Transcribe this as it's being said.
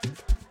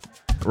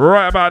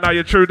Right about now,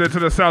 you're tuned into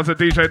the sounds of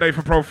DJ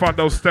Nathan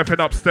Profundo, stepping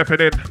up, stepping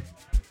in.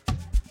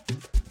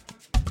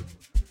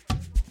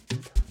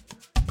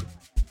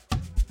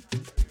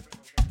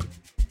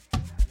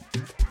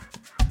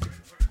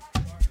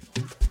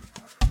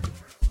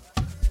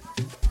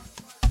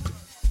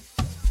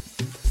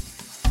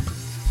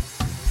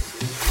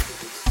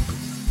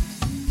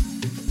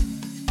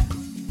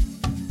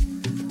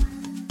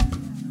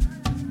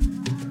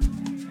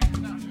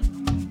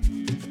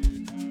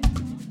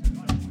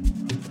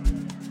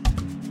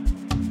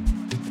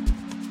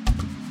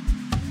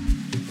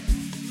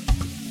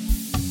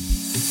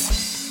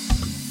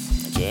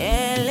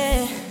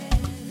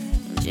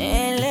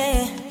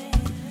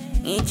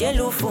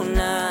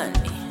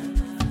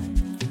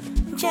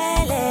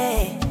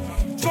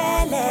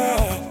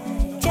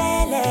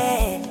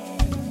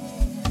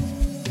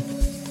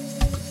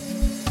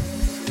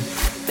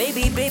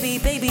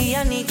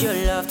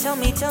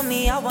 Tell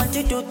me, I want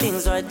to do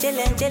things right.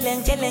 Jeleng,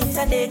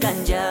 tade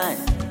ganjan.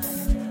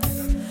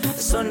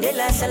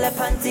 Sondela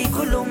salapanti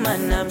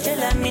kulumanam.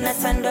 Jela mina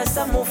sanda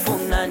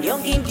samufunan.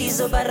 Young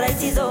intizo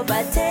baraitizo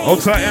bate.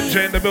 Outside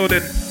MJ in the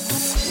building.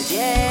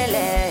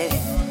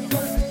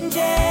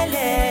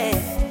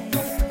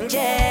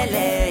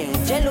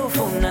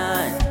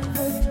 Jelufunan.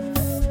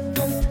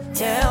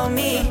 Tell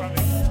me.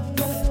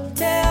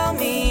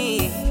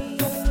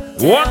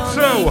 1,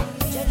 2.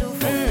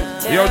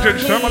 Yo,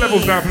 Ginge, turn my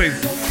levels down, please.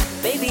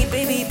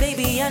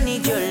 Baby, I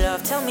need your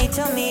love. Tell me,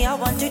 I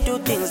want to do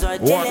things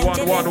right. 1,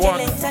 1. 1, 2.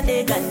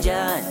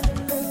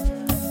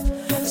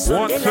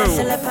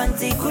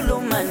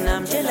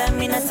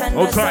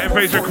 Outside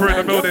Invasion crew in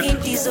the building.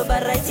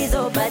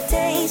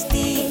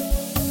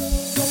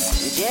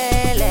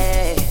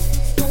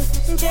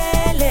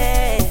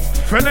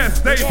 Finesse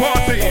Day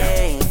Party.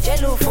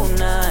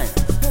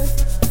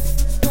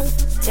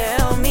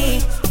 Tell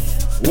me.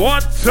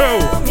 1, 2.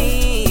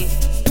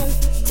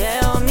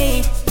 Tell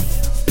me.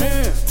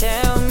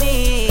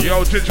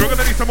 Yo, Ginge, we're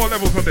gonna need some more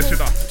levels on this, you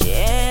know.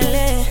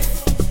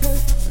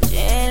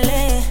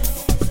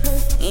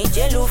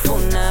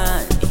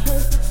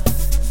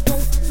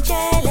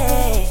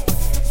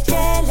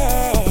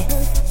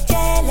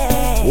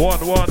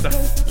 One.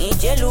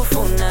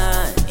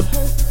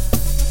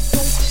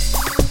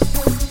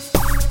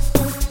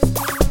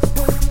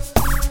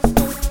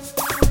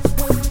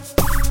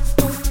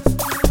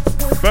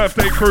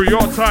 Birthday crew,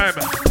 your time.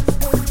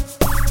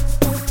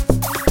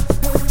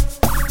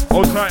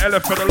 Outside Ella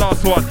for the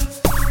last one.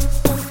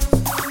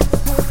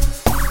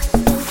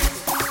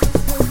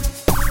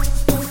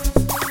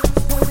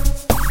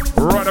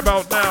 Right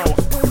about now,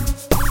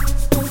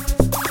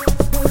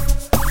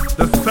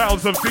 the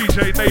sounds of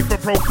DJ Nathan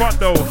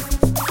Profundo.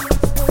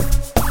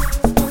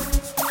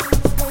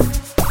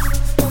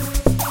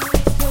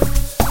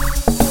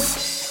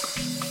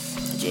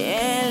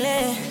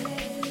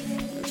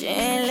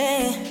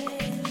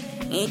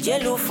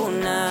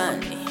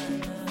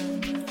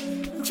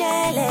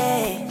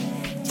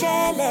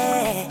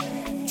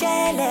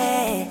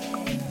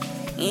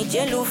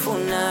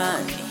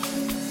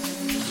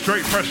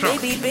 Straight pressure.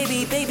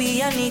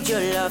 Baby, I need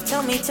your love.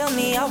 Tell me,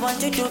 I want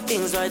to do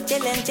things right.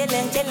 Jeleng,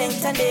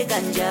 tande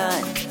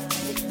ganjan.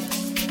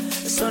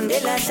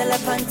 Sondela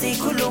salapanti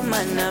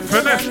kulumanam.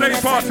 Finesse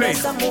Day Party.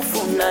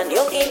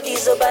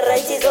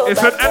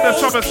 It's an end of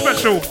summer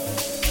special.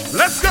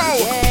 Let's go.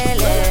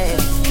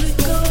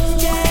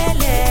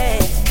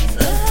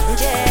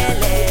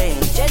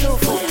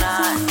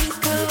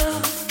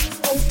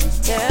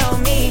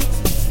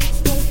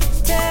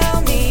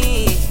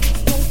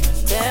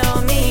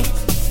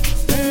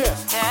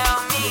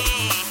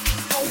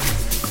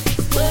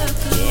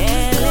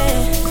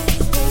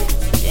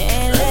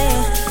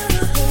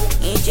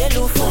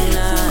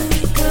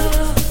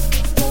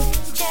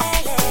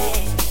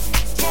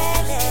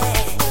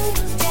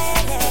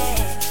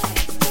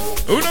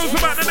 Who knows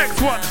about the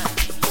next one?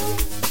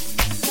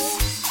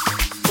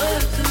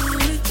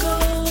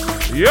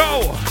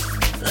 Yo,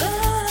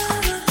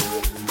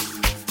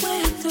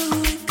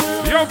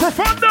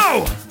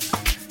 Profundo!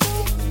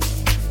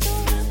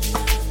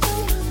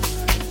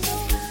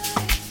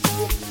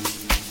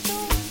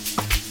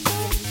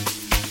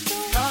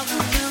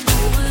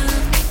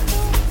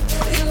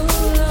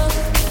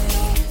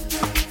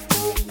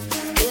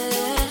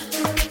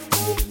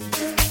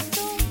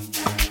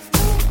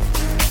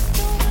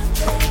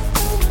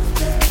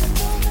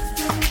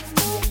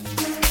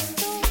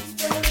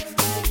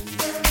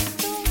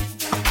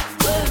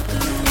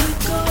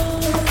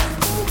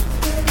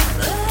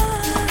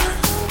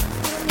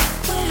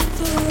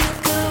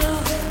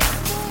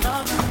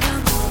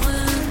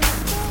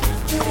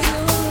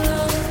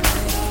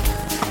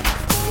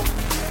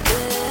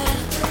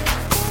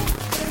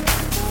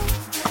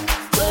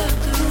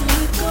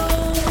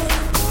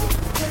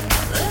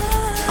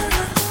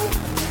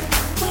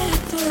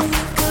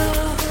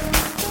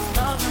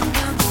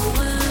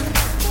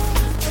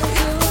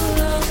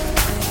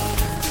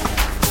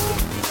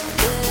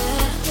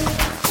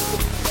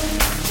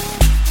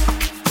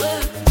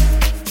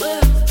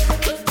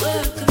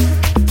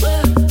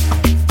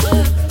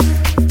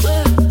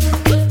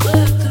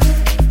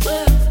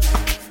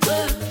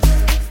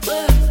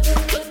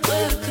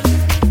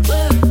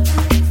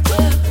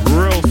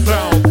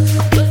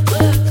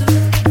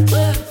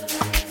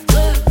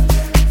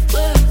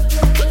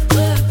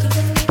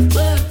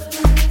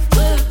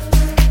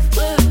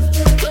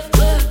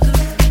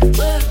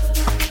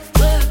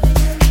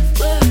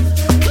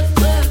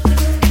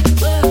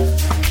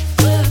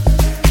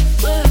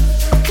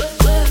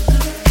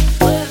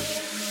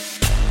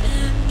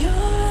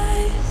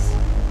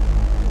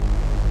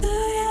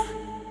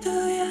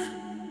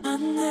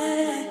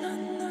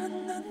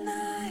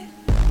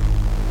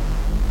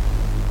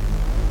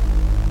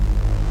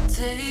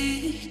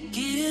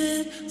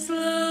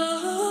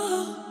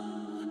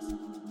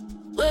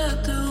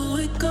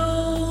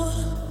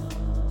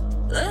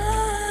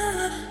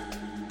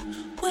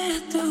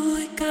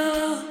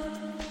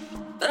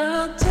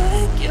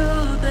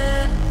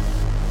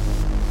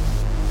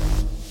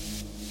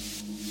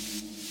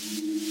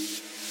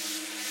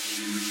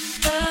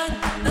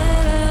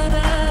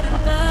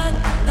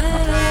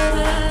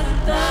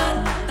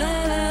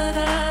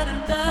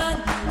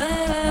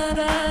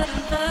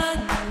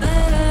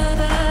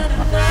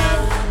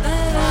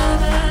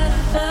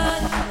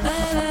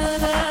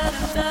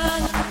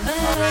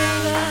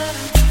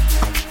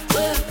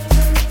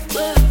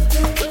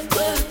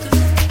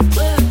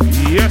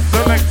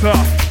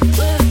 selector.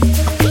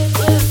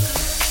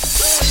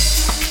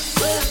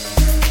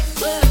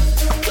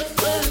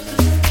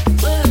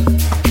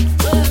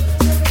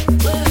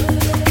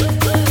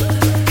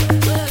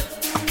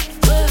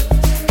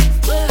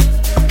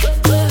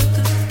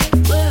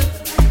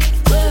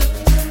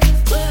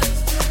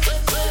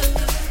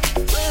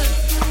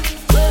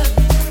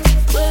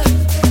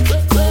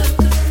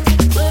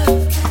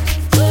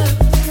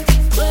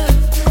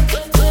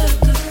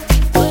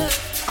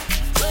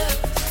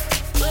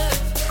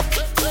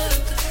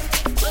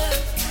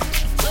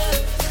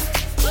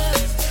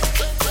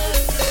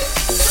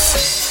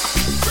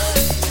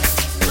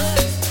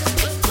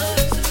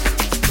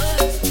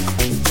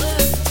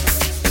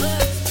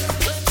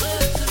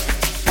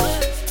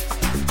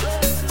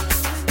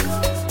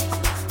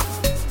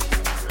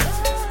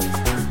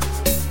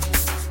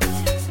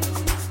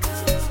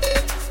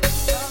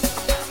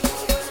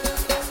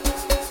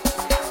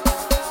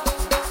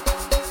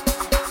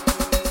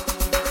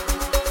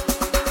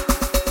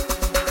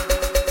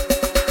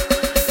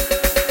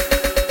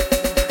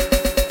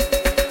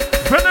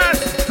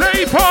 Finesse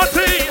Day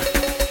Party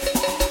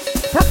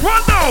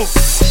Profondo.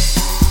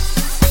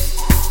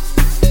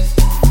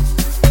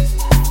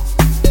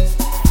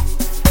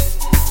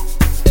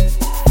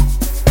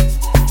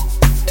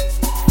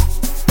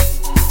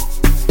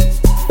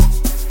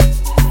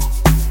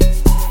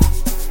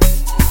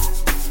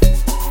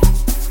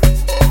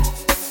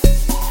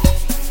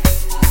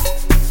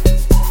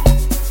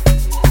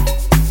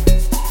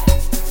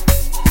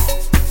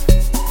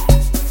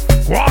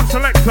 One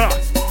selector.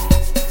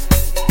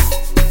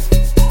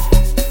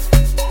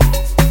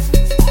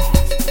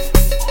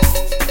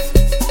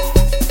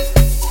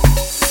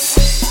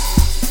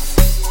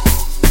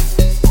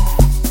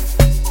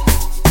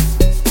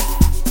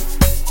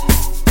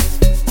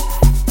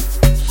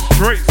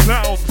 Straight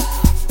sounds.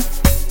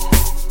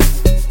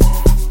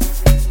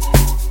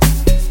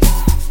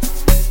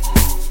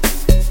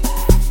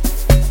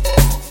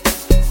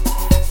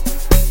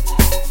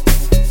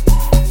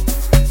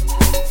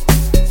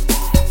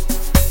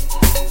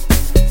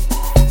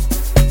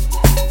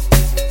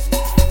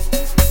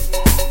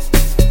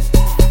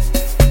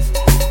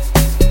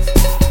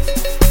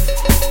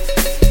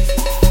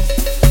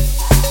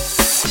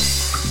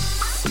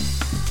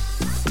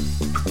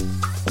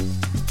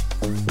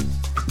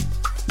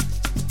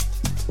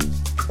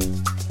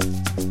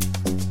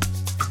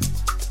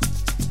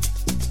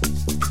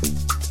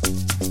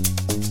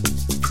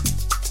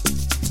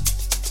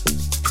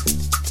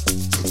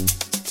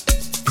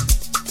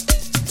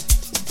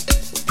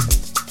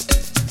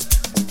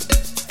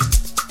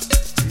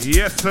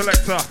 Yes,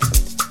 selector.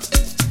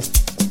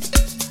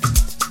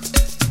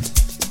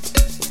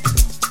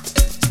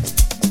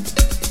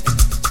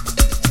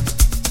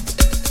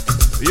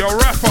 Yo,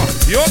 rapper,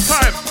 your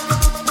time.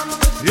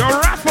 Yo,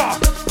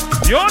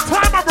 rapper, your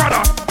time, my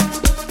brother.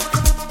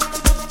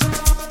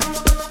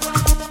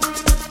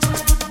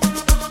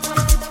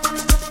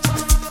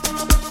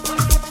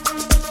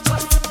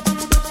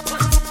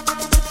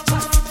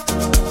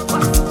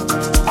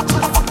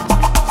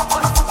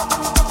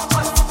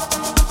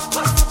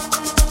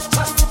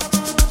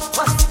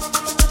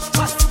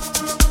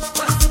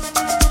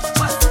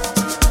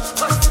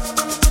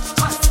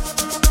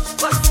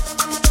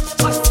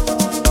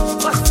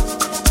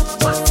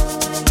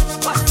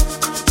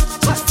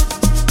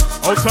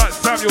 Outside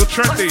Samuel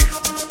Trendy.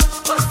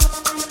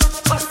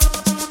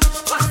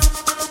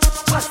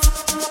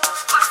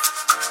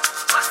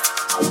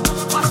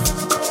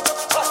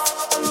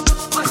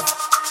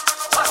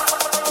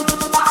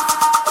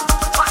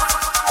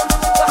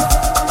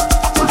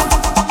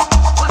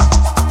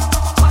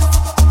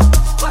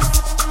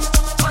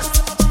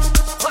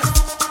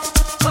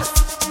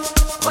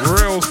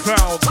 Real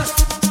sound.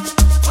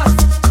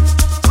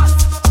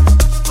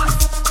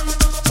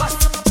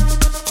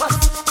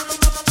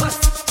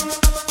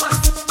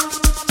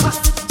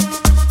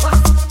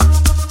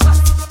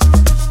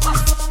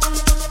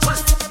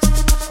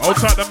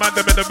 Outside the man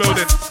them in the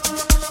building.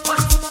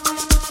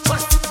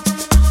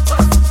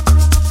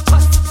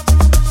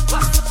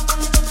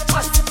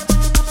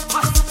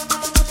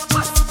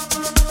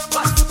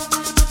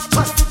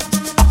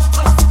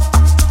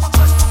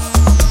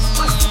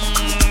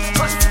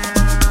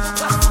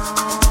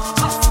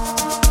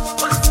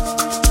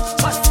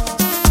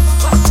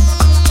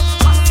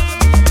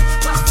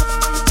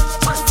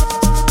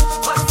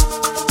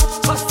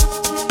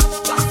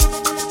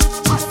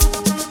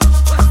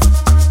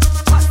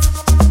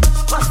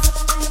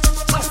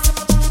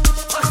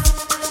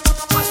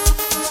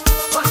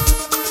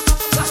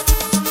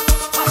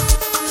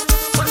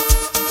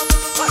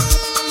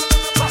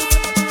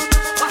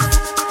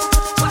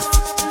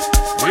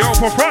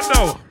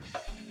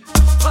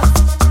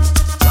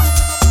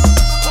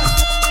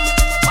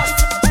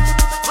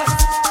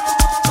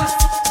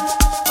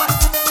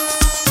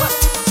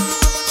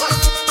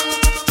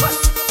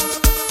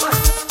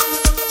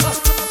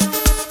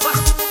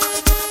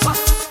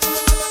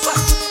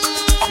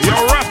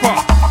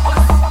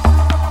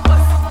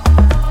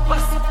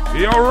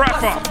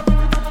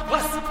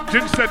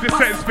 Jim said this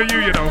set is for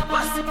you, you know.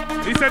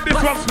 He said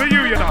this one's for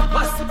you, you know.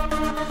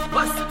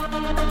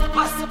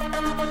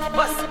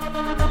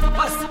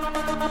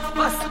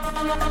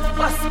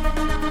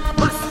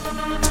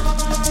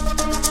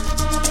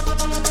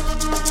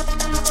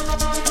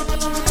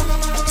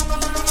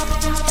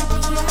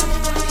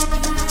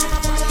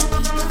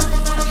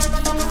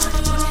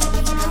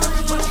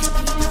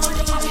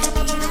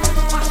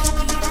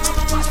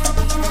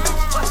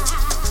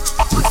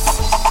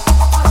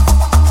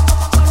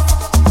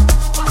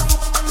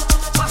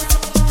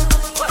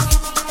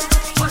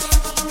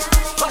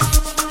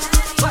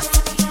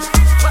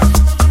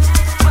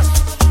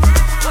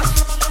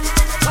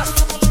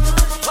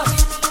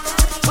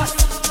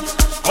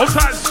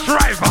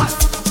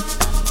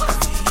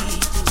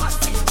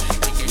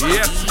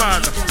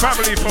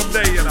 Family from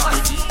there, you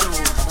know.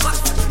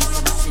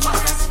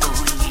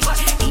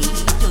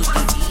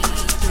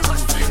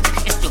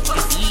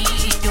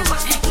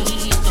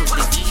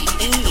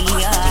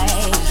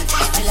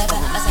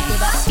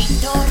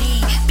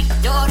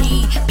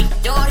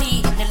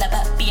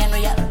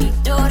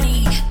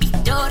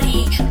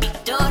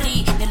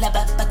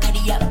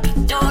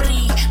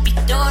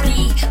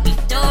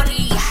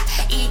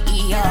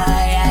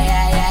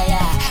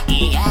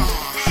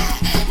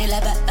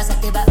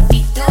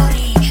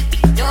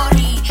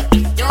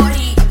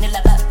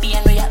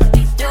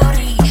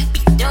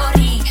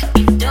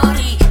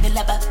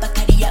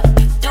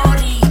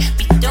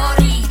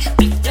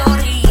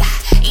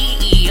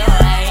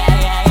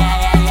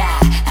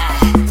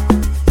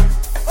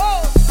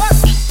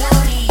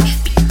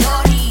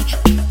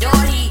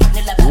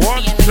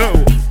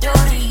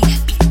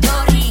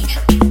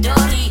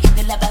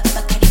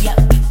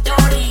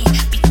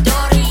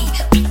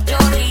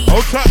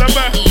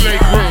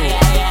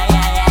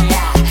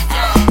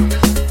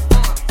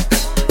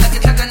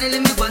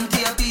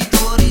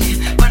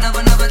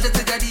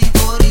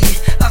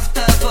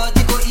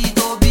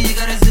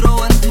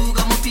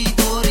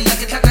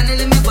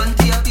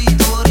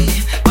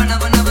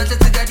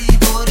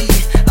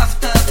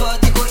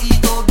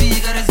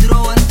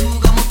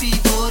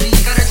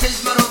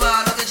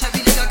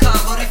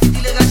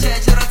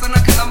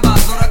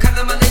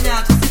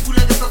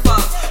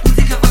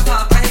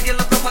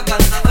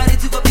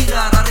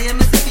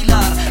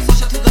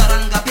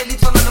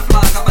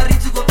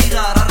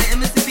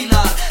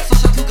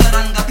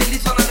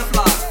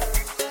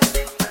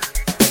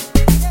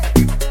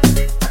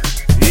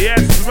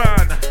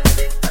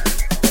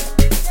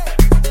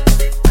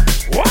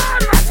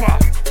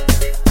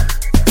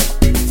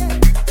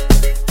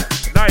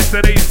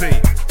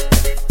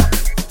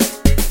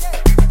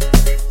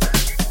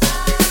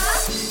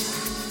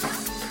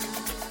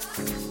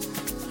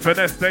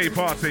 Finesse Day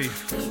Party.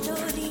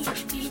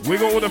 We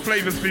got all the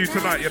flavors for you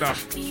tonight, you know.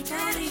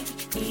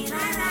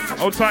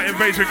 Old tight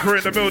Invasion crew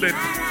in the building.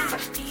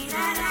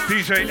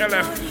 DJ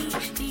LF.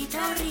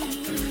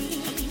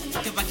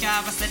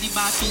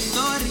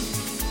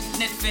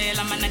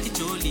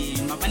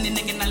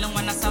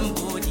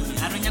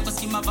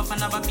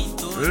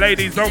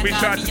 Ladies, don't be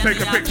shy to take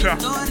a picture.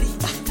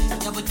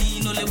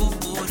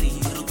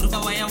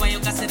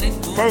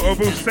 Photo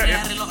booth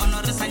setting.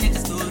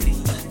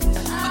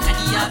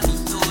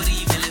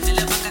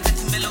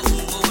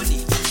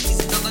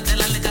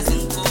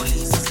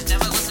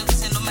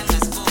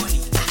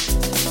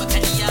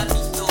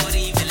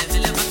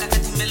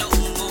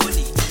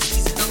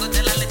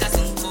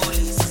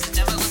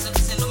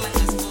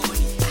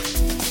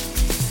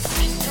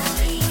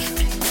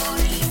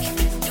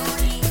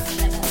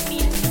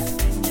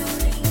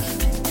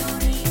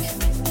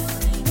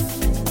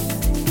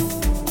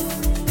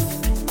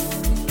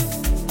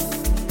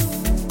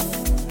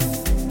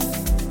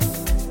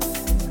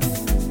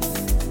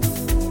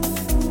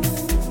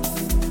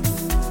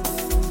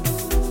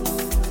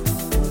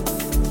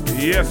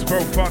 Yes,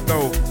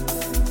 profundo.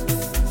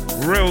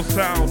 Real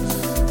sounds.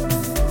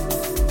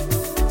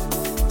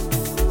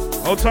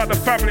 Hold tight the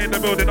family in the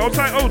building. Hold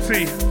tight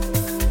OT.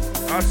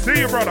 I see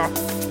you, brother.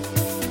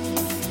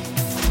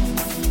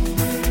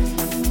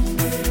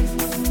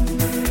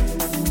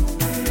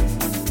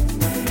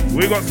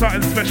 We got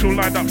something special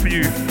lined up for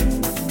you.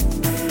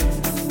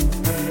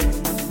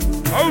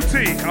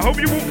 OT, I hope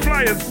you bought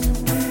flyers.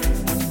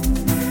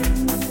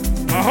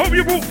 I hope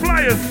you bought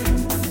flyers.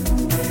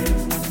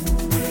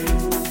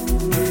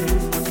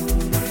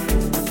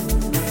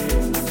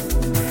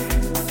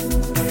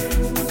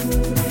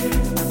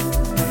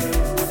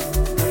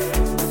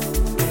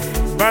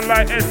 Man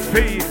like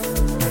SP,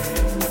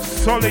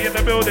 Solly in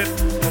the building.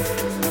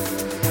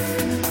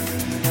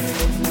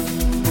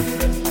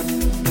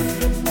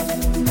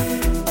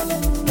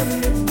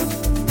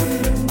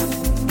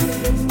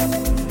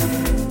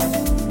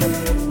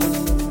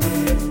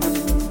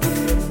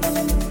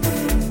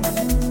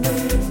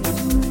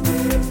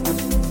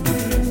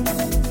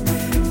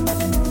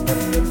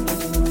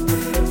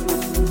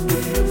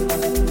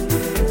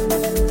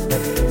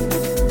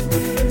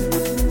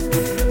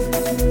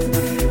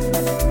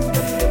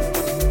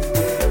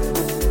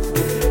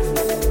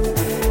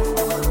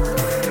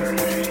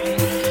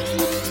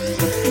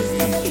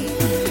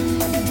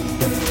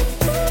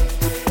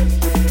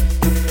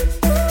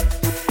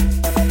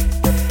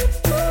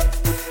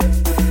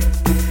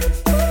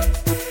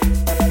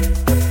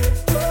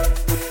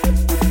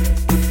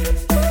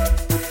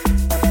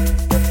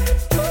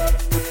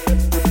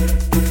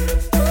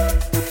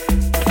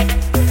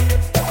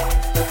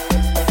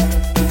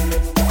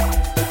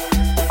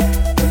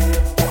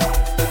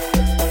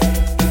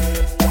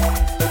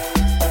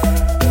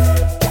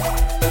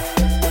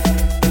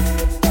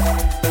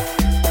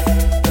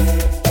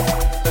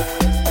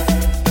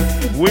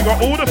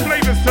 All the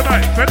flavors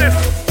tonight.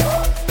 Finesse.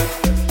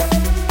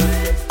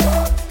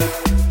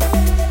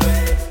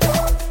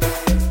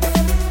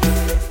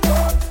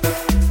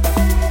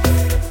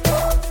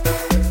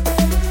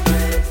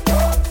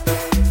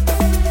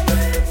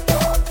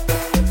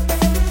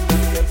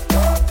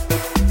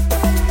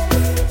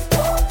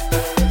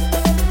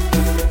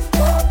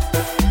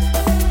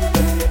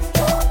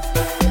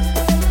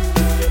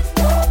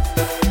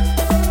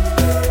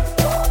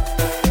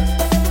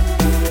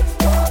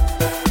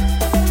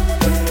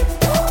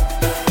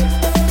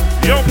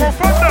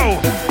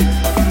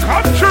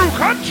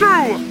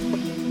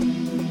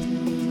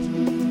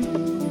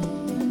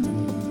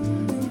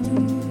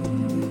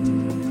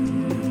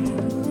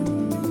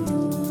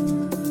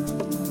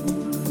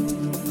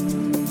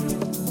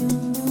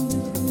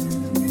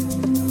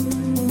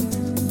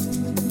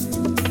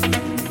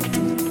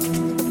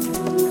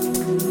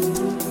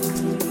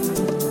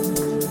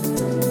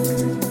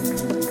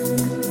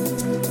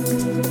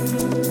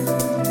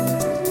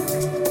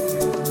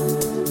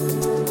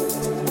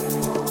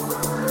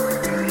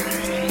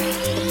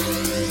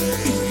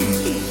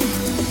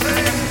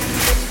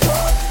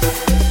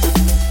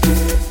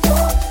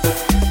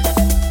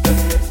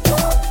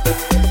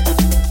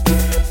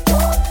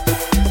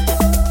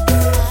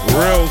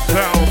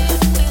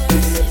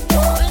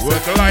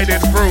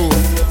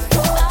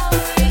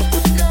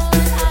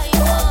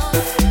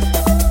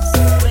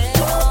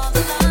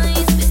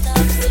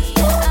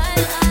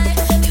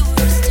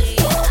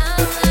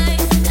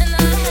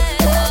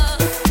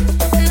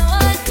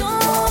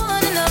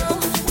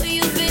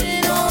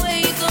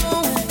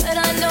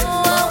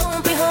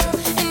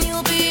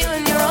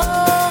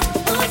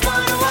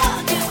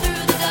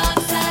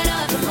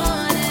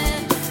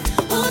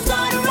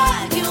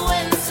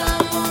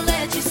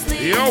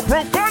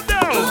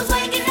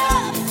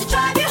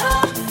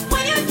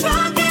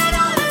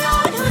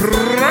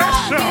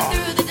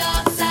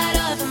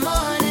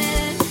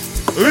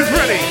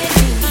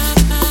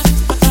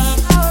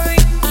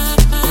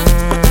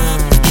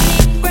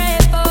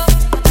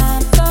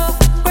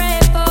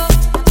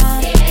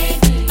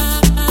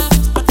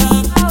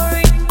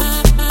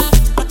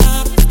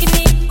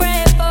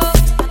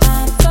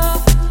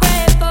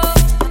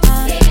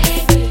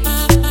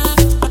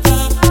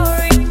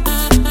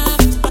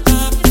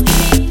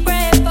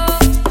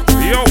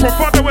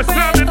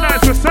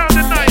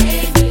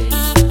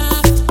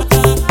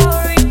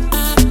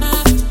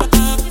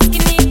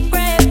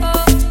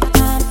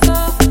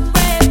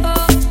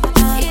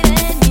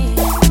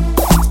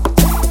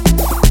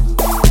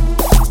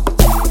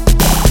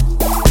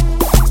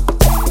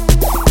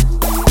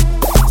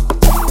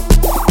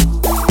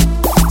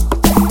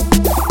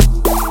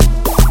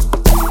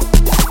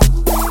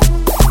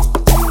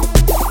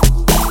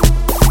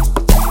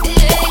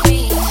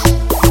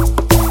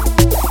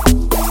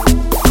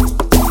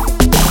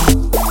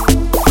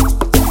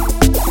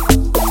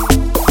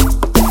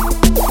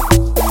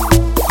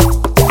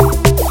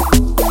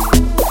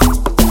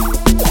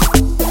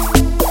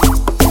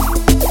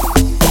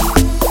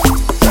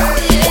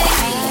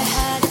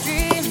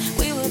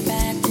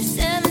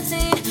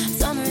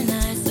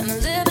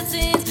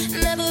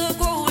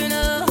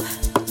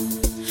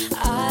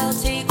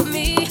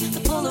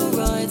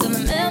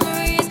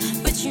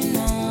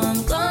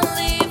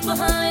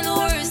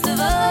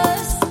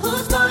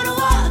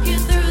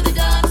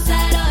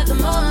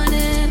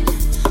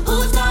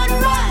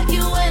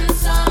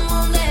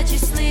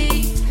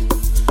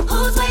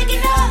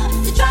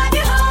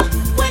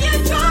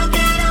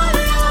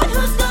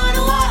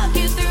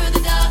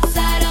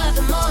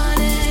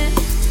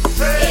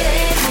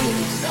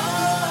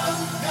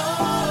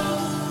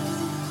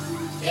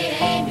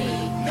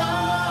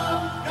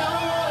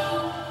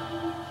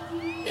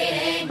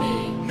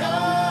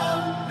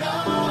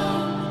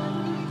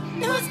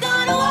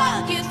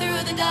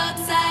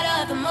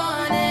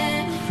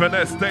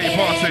 Finesse Day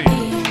Party.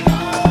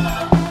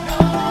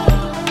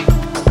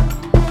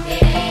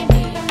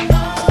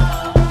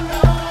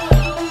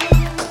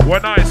 We're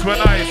nice, we're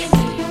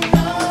nice.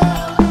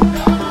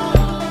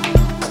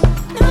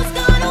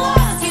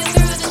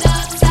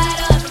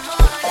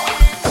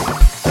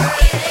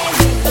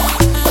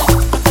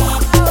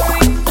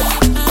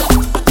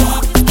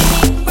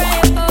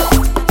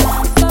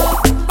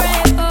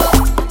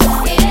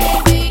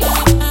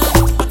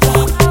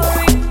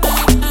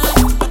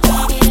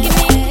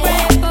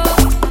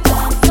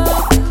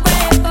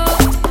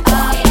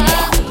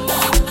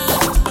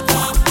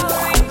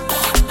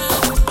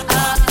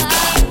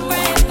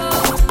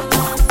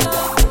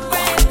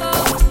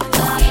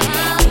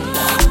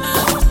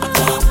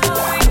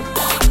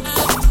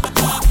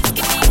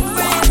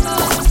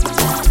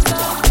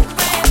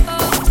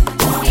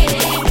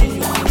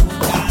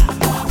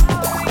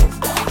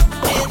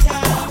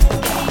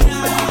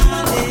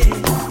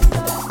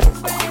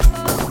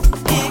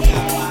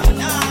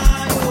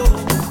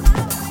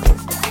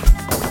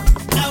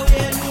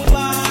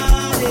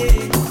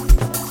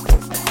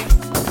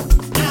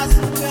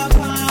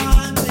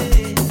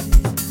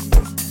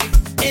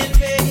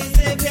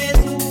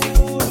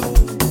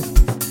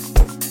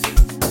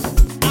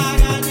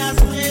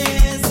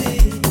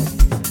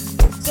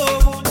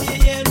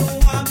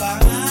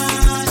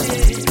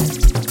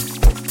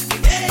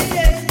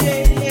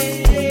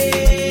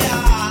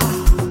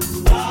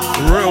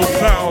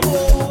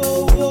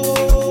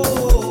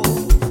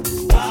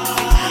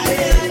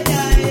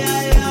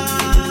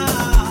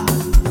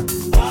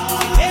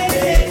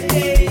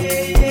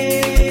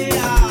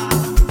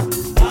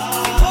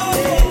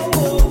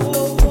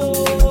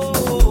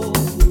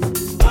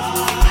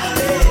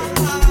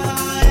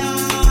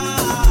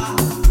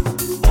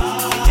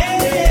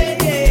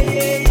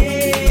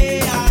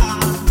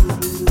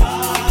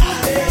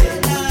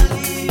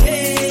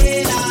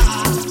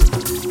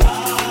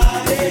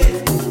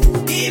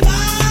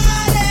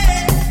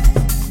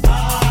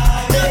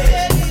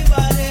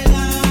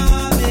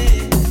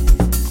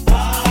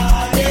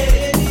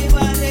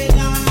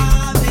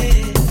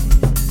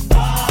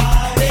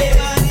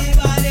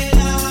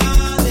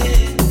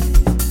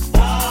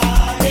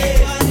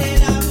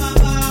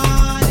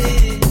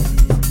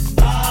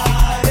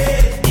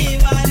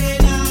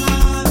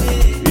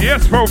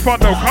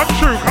 Profundo, come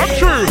true, come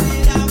true.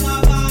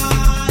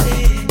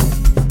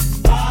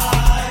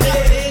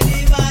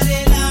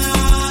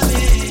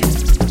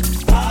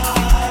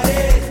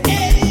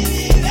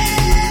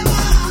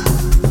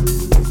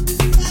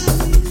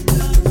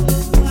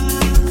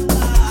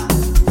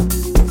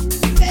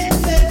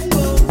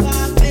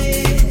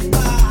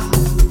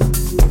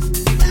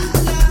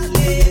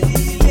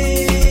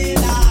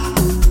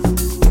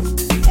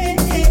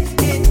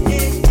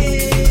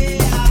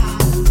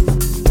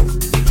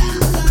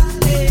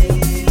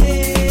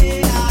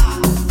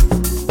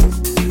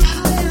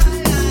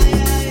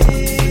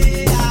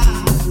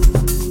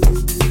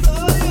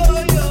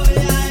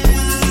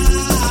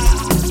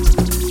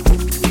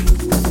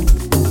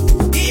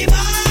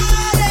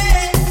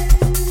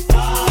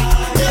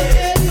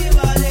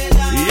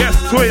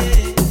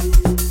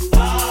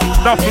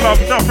 Enough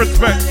love, enough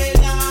respect.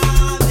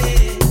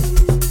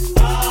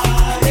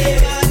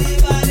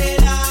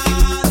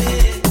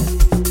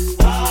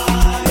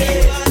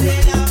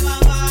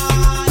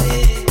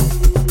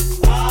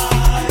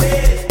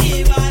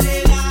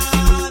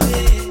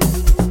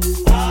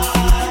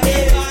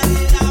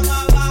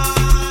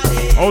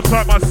 Hold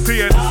tight my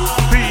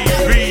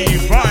CNCV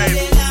vibe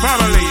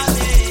family.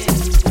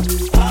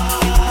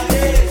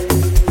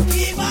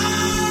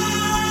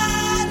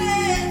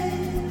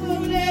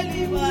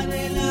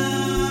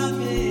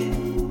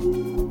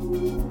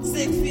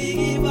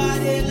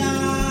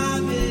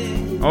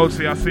 Oh,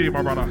 see, I see you,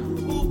 my brother.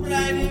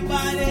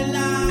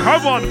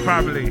 Come on,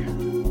 family.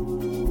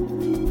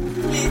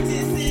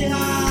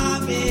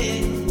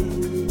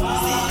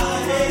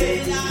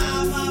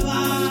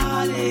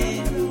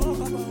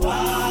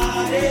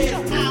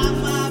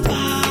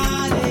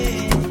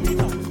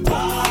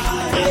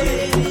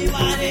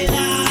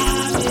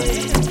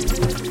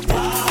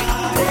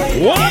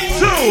 One,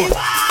 two.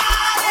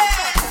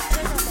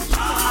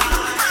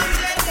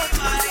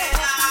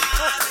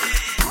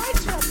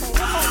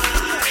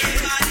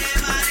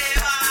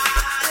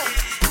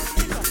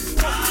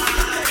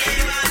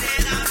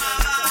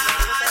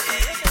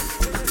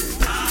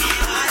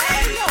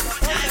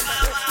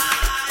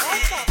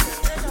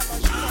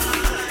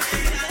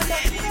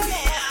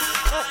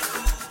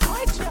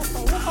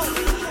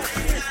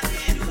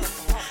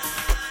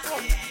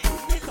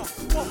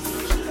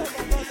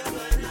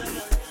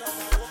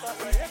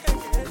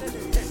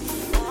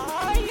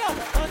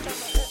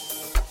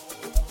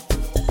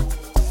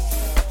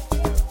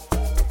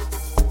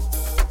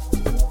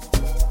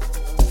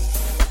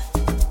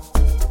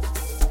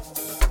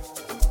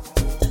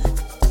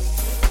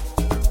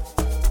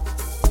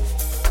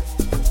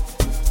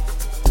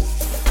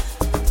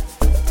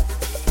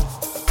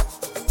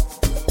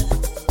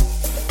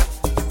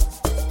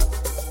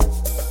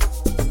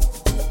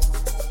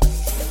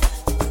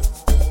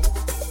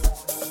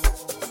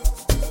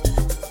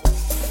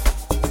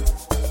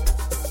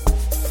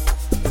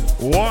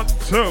 One,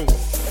 two.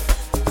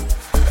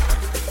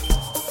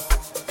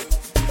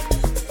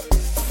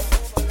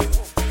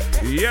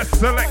 Yes,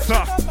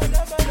 selector.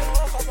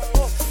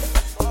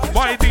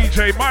 My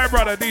DJ, my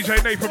brother,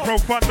 DJ Nathan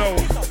Profundo.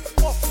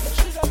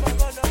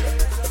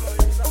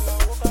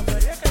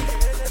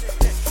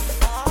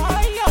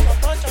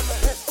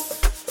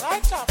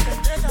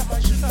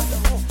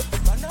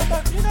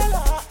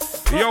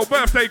 Yo,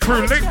 birthday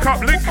crew, link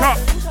up, link up.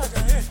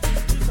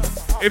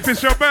 If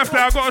it's your birthday,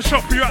 I got a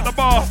shot for you at the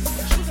bar.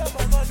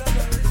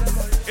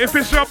 If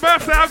it's your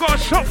birthday, I got a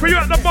shot for you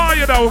at the bar,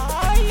 you know.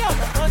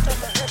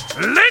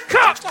 Link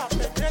up!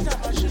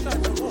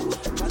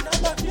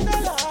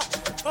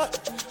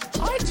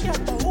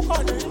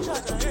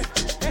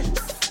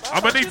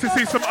 I'm gonna need to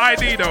see some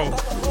ID though.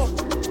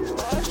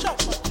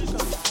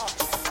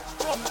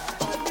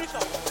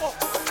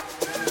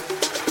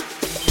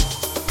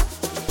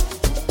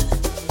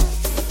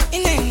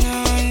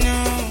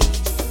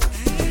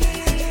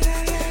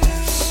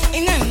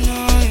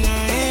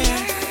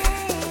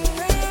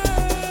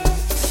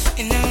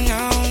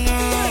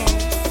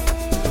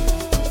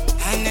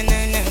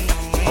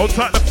 Hold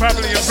tight the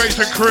family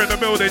invasion crew in the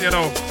building, you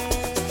know.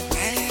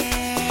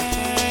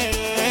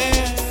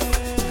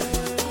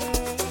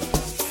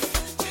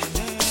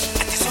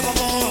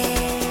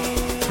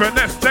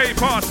 Finesse Day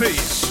Party.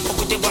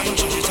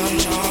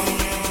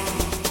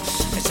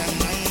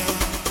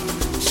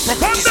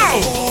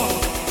 Profundo!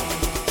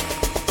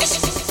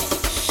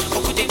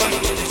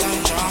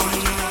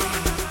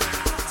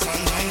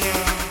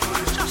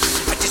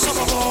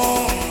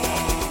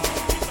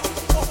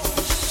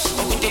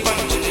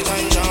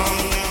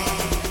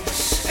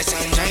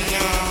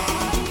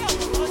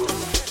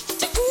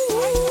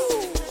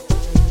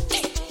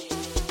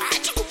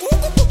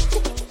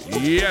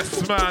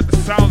 Yes, man,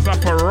 sounds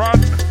like a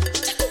run.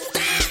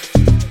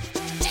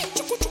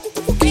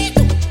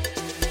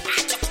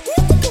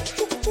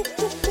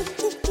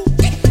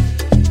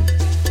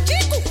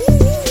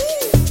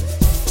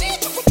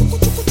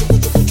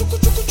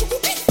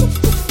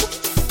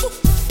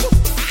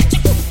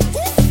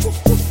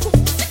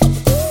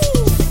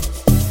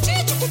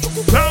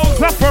 Sounds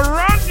like a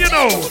run, you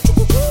know.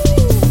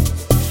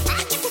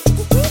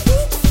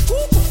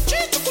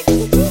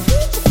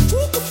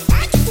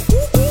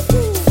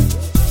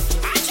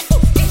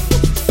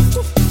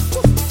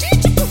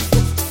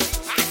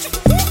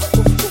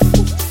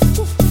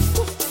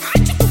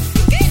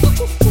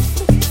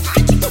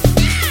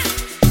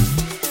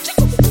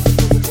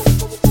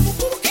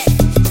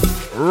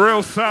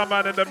 Real sound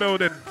man in the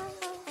building.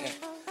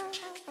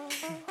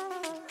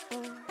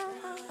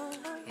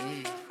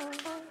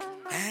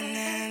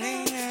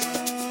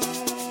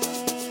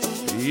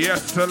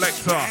 Yes,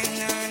 selector.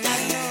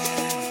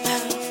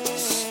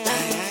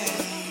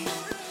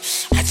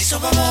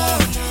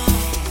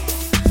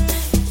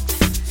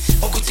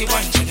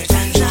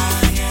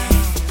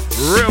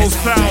 Real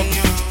sound.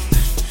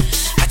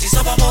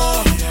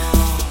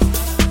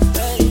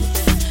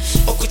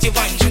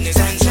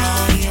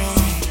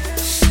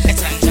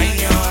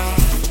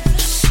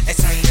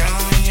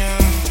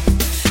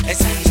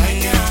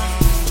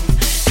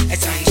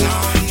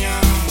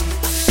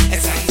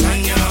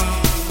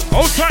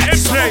 Outside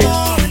MJ.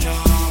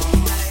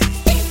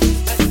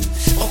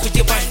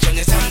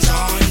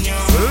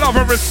 Love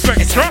and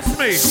respect, trust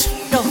me.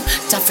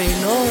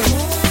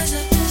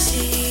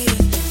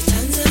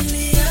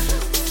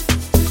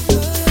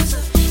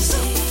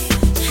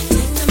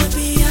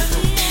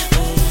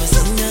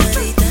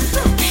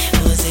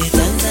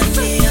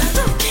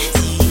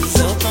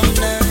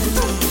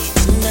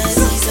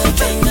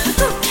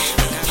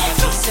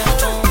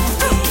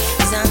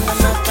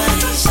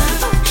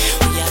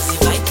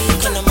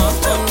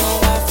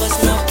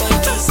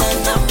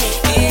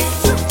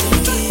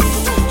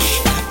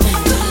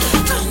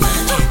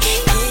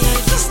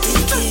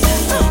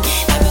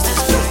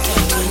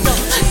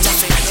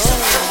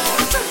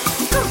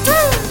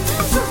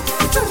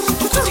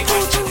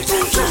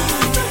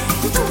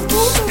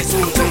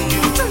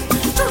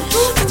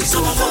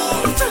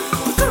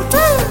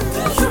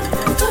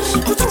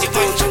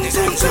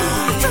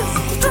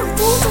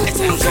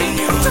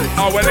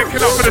 Oh, we're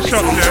linking up for the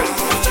shot, yeah?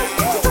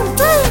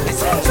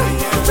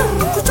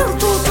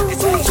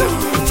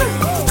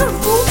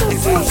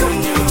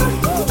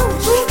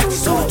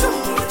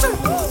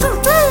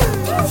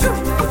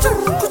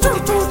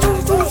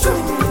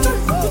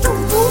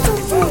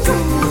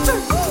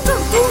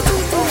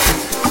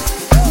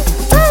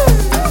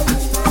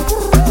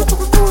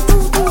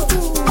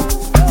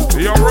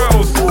 Yo,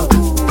 Rose,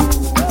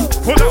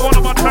 put that one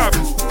on my tab.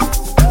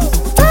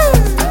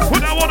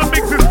 Put that one on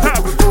Mix's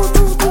tab.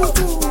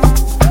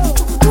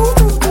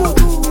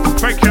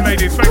 Thank you,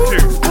 ladies, thank you.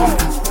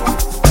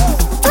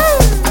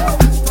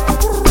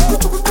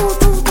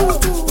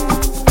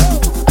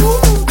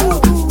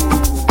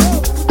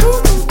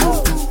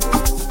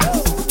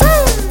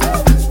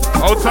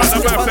 Old time the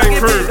birthday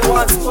crew.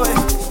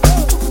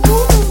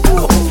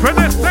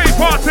 Finesse Day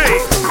Party.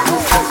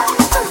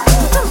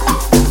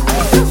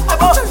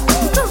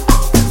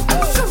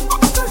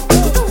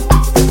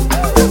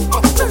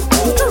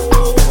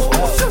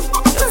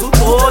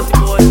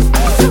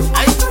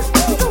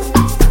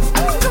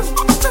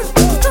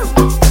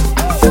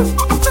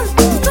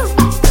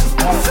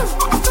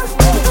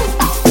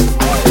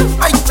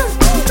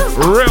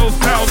 Real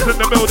sounds in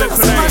the building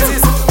today.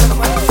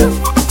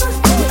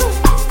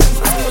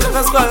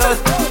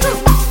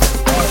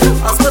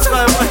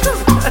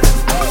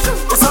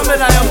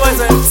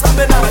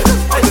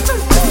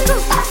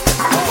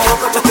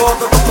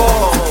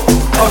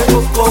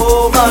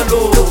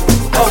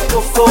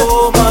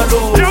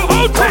 Yo,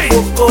 OT!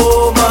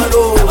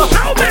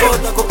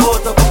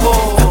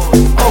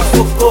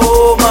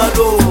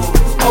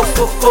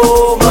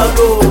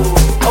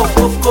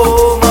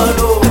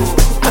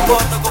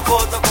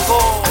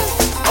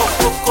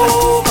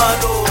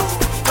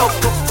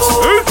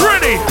 Who's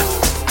ready?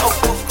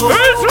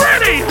 Who's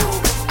ready?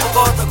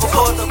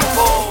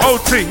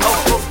 OT.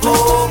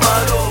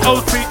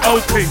 OT,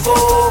 OT.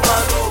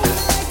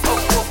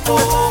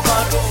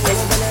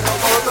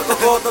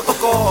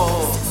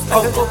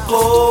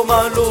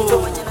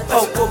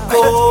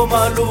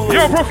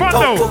 Yo,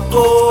 Profondo.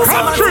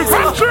 Come true,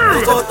 come true.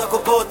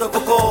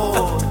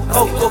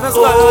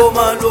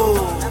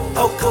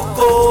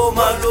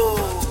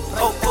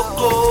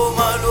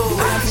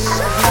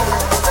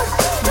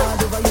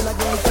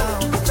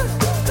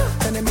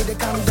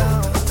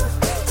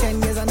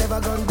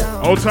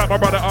 Old time, my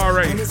brother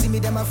R.A.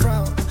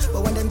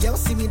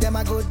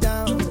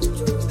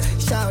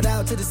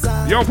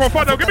 Yo,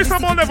 Profondo, give me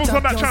some more levels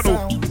on that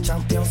channel.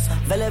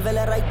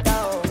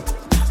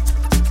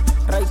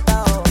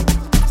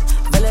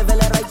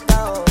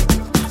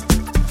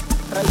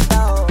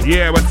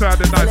 Yeah, we're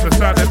sounding nice, we're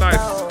sounding nice.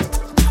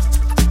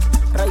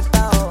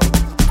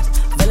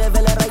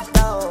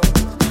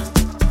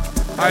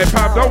 Hey,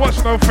 Pam, don't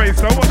watch no face,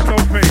 don't watch no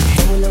face.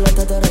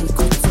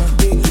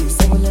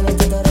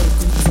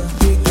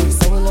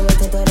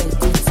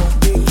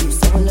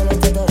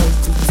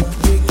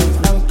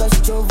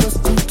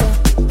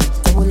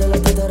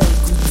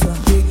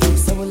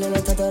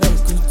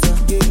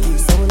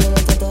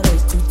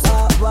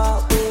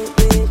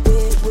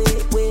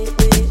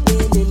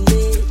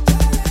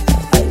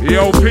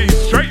 Yo, peace,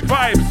 straight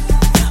vibes.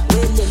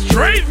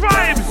 Straight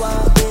vibes.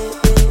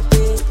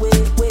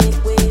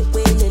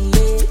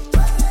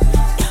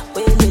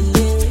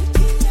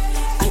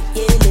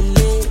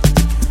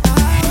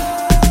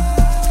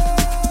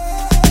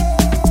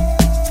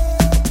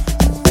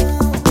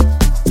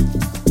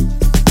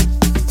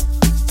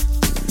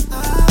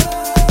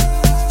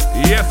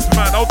 Yes,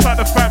 man, outside the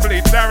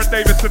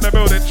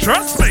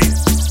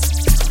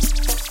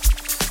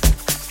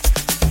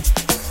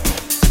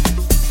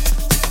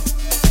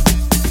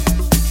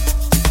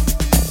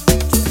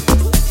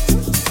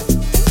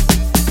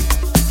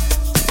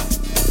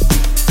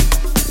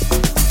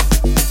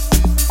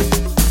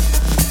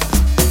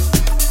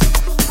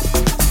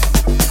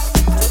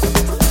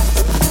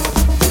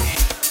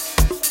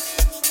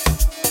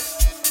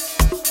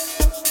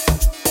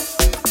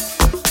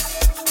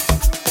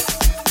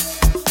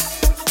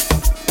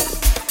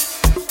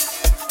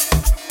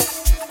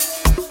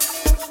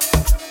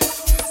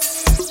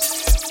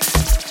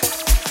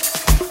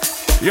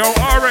Yo,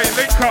 RA,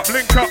 link up,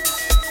 link up.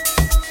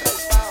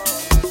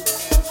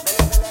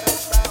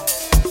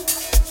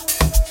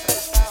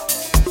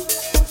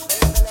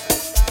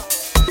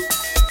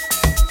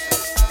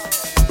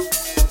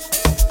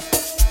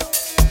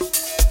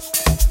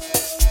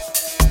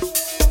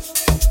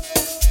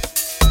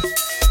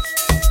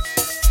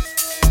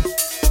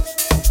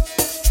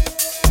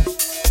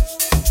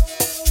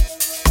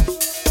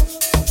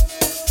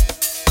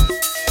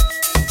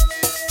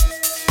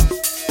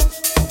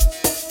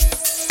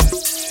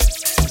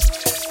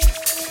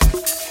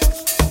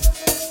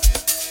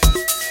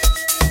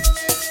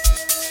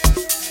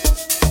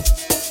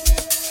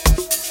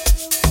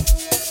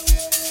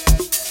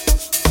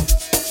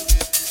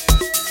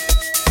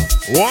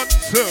 One,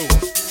 two.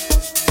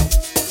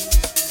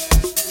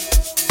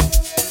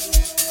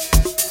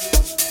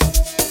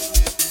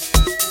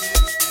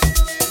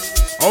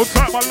 Hold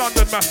tight, my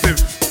London massive.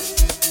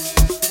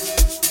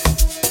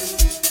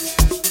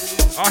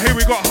 I hear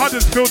we got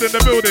Huddersfield in the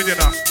building, you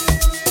know.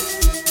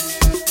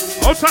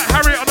 Hold tight,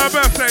 Harriet on her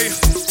birthday.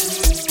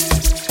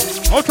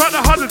 Hold tight,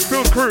 the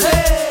Huddersfield crew.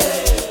 Hey!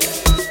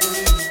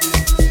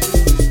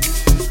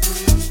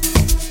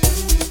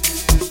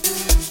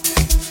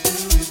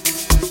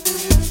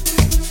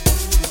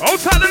 Hold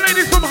tight, the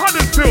ladies from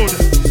Huddersfield.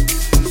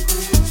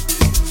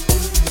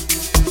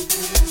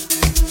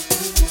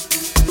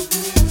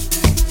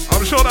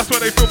 I'm sure that's where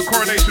they filmed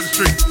Coronation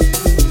Street.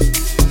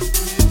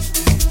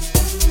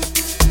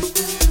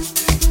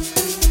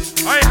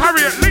 Hey,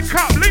 Harriet, link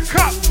up, link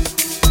up.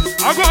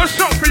 I got a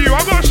shot for you,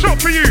 I got a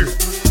shot for you.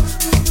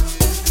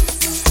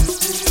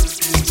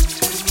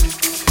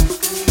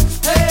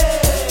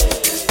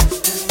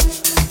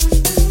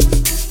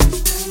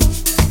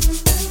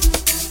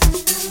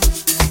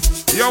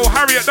 Yo,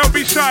 Harriet, don't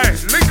be shy.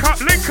 Link up,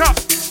 link up.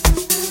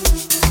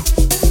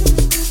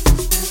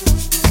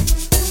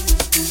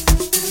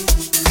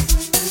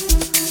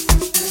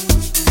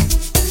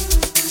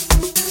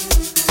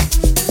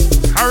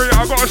 Harriet,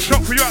 I got a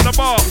shot for you at the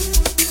bar.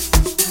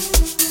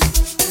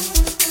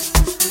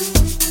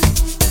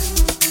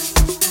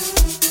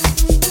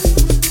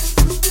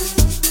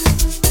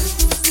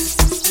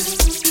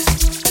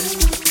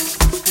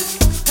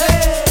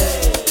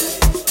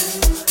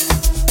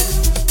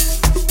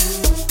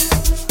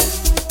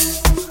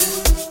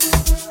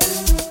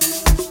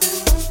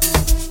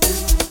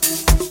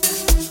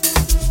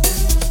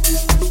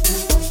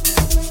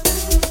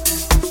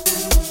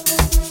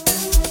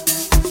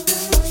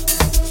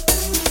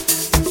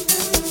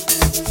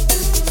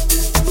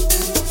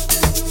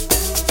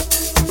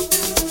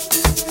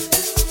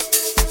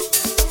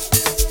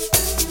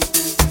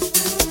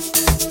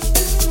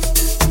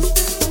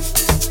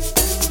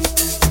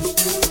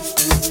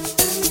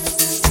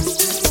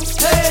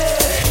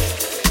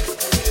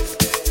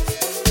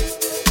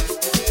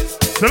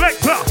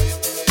 Selector.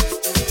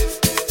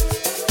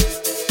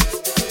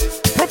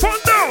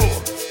 Profondo.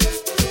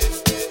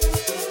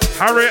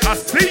 Harriet, I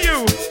see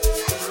you.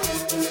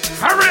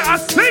 Harriet, I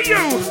see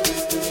you.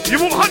 You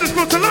walk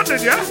Huddersfield to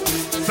London, yeah?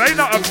 Say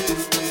nothing.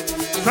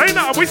 Say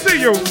nothing, we see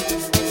you.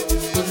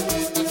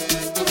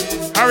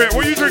 Harriet,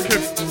 what are you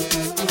drinking?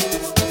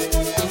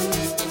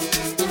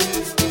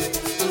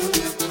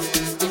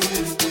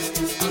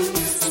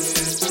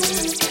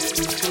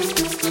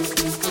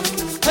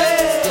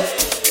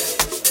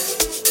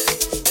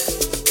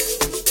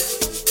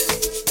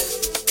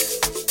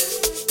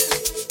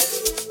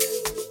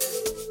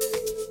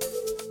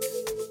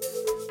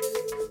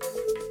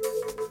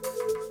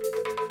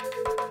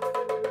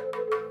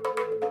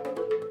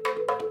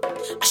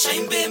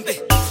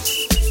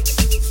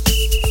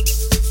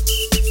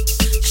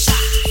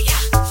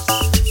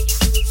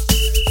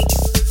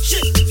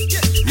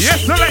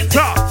 Yes,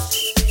 selector.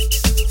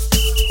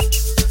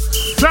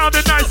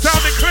 Sounding nice,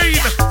 sounding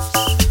clean.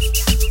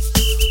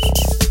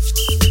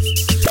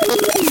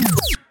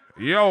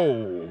 Yo.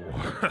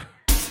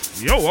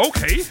 Yo,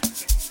 okay.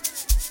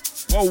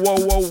 Whoa, whoa,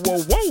 whoa, whoa,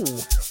 whoa.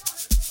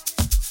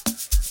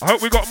 I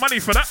hope we got money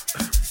for that.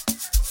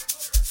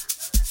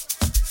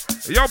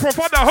 Yo,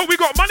 Profondo, I hope we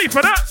got money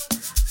for that.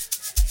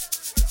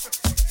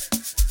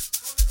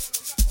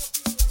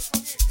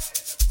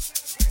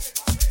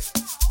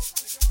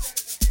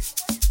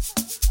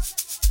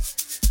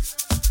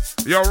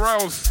 Yo,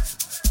 Rails,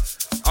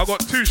 I got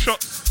 2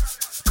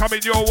 shots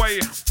coming your way.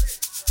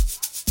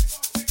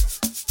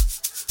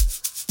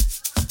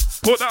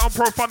 Put that on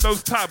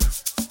Profondo's tab.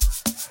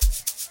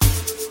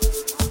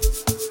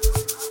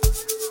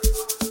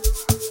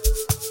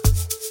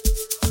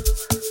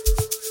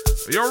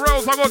 Yo,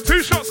 Rails, I got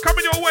 2 shots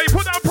coming your way.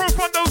 Put that on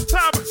Profondo's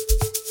tab.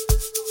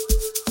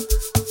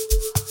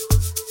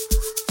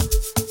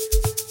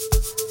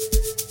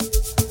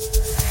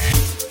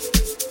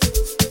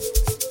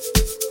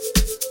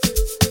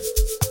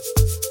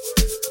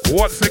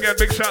 Once again,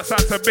 big shouts out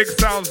to big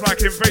sounds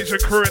like Invasion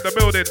crew in the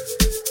building.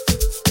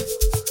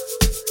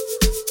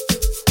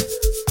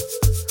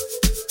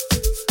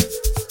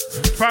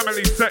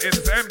 Family settings,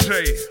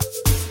 MJ.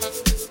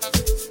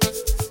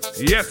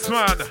 Yes,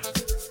 man.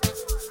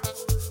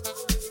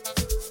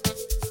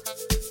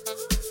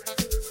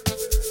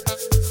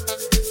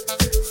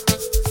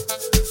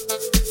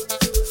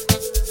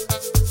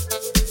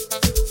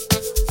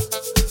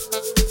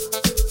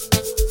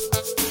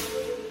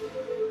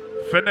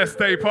 Finesse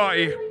Day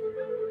Party.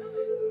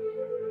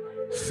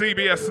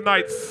 CBS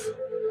Nights.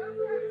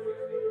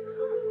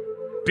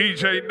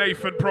 DJ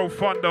Nathan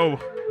Profundo.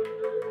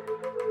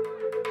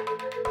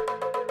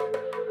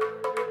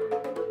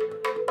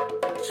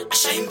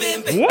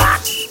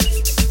 What?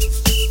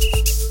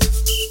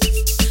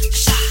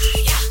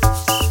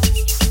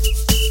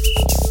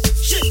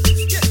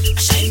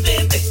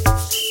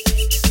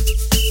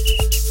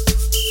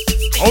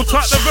 Hold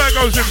tight the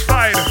Virgos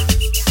inside.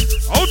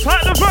 Hold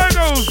tight the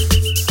Virgos.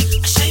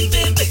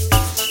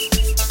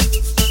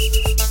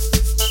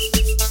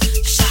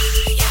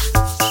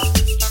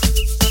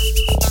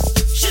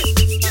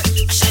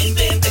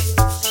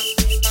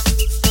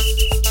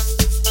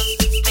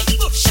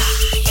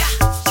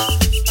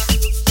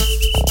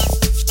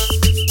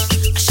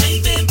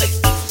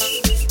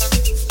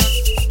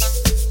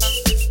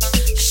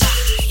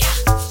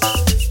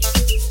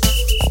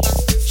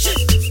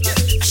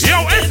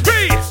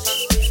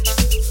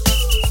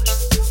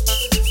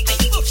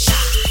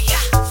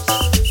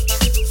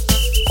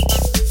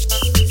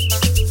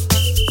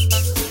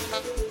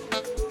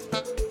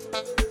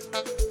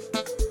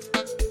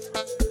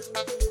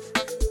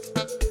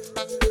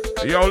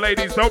 Yo,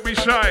 ladies, don't be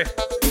shy.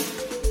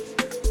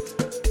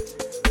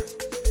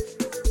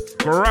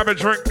 Grab a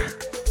drink.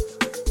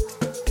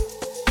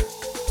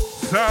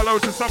 Say hello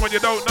to someone you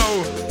don't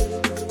know.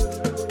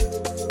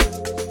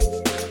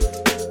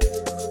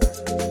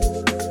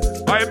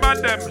 I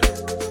man them.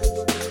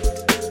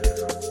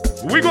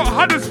 We got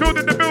Huddersfield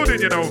in the building,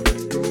 you know.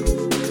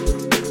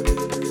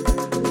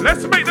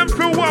 Let's make them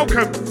feel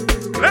welcome.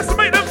 Let's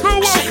make them feel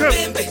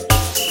welcome.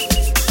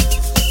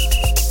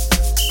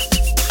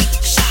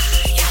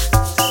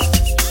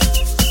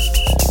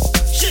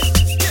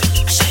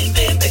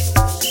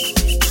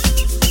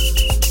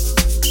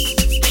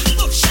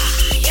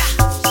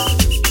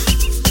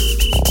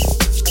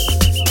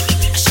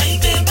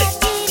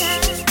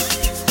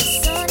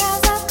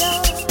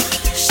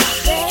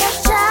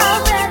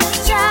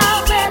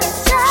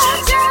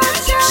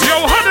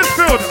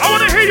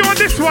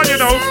 You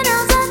know.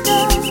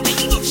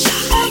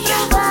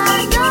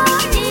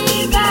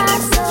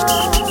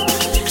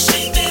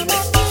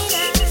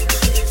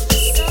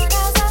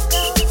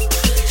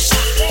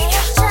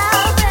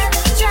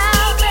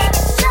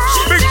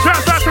 Big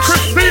shouts out to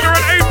Christina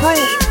and April.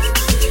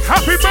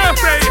 Happy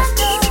birthday.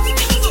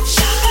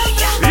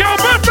 Yo,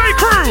 birthday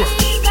crew.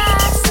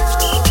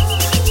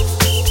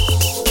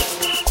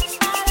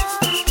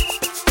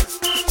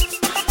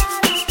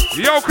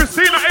 Yo,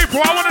 Christina,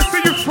 April, I want to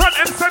see you front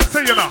and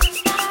center, you know.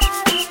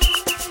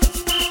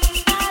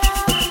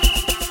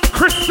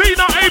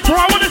 Christina, April, I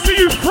want to see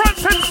you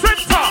front and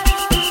center.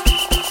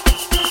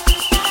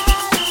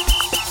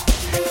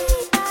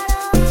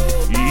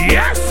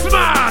 Yes,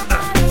 man.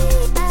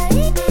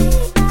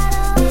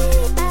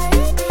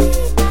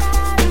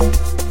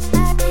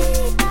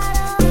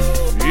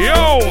 Yo.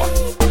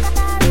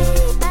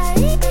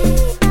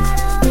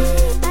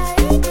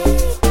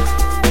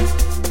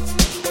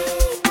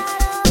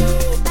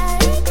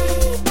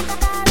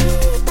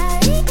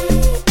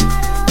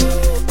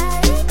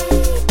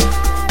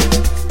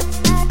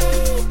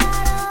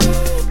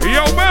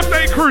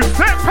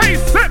 Set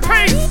pace, set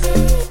pace.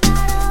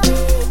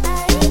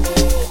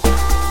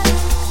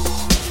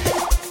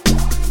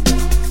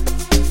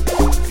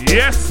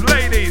 Yes,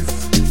 ladies.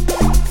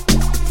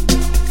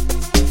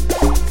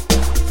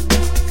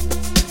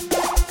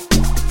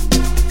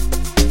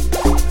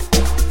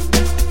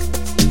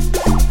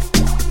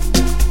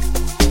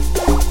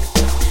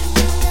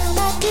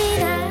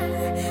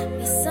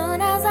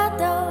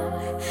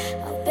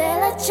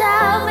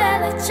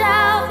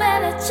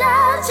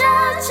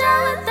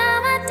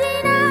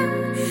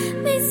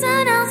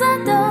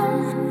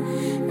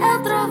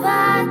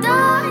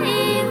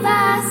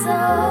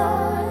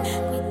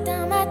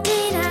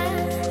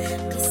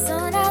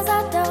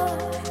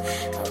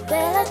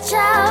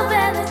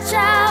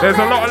 There's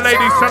a lot of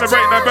ladies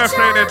celebrating their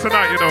birthday in here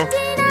tonight, you know.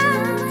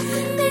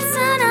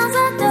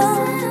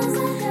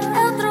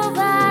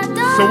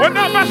 So when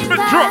that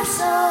bashment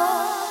drops,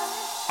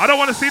 I don't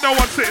want to see no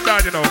one sitting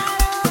down, you know.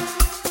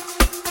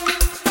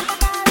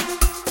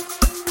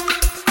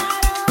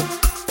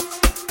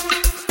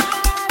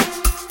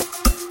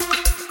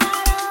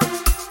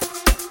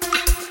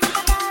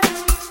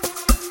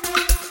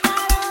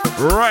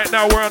 Right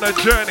now we're on a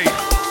journey.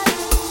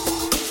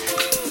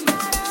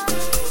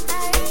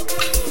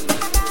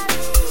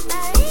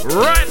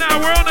 Right now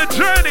we're on a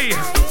journey.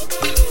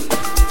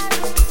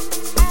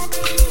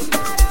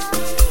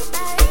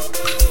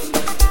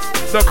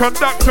 The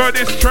conductor of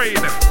this train,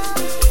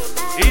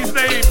 his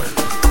name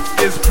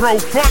is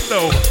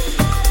Profundo.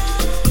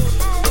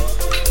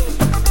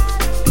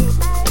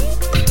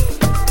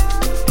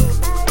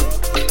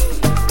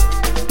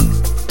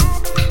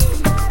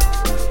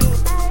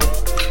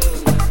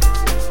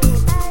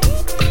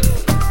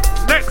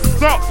 Next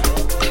stop,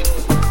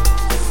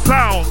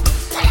 sound.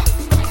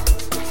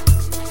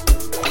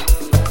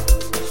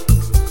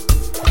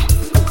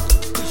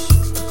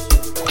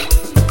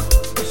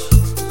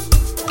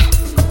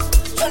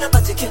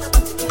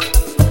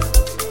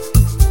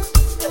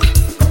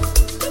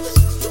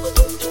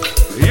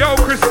 Yo,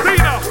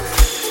 Christina.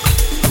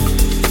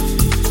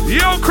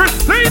 Yo,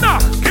 Christina,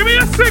 give me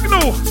a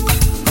signal.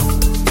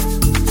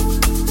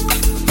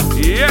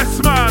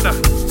 Yes, man.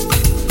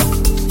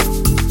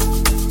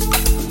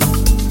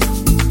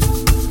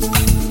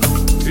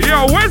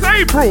 Yo, where's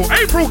April?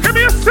 April, give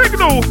me a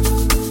signal.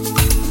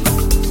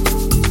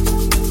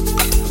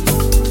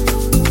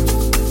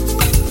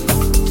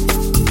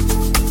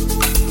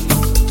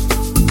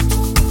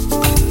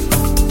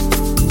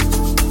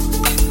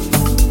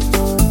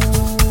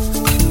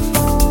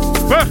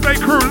 Birthday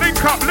crew,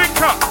 link up,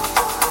 link up.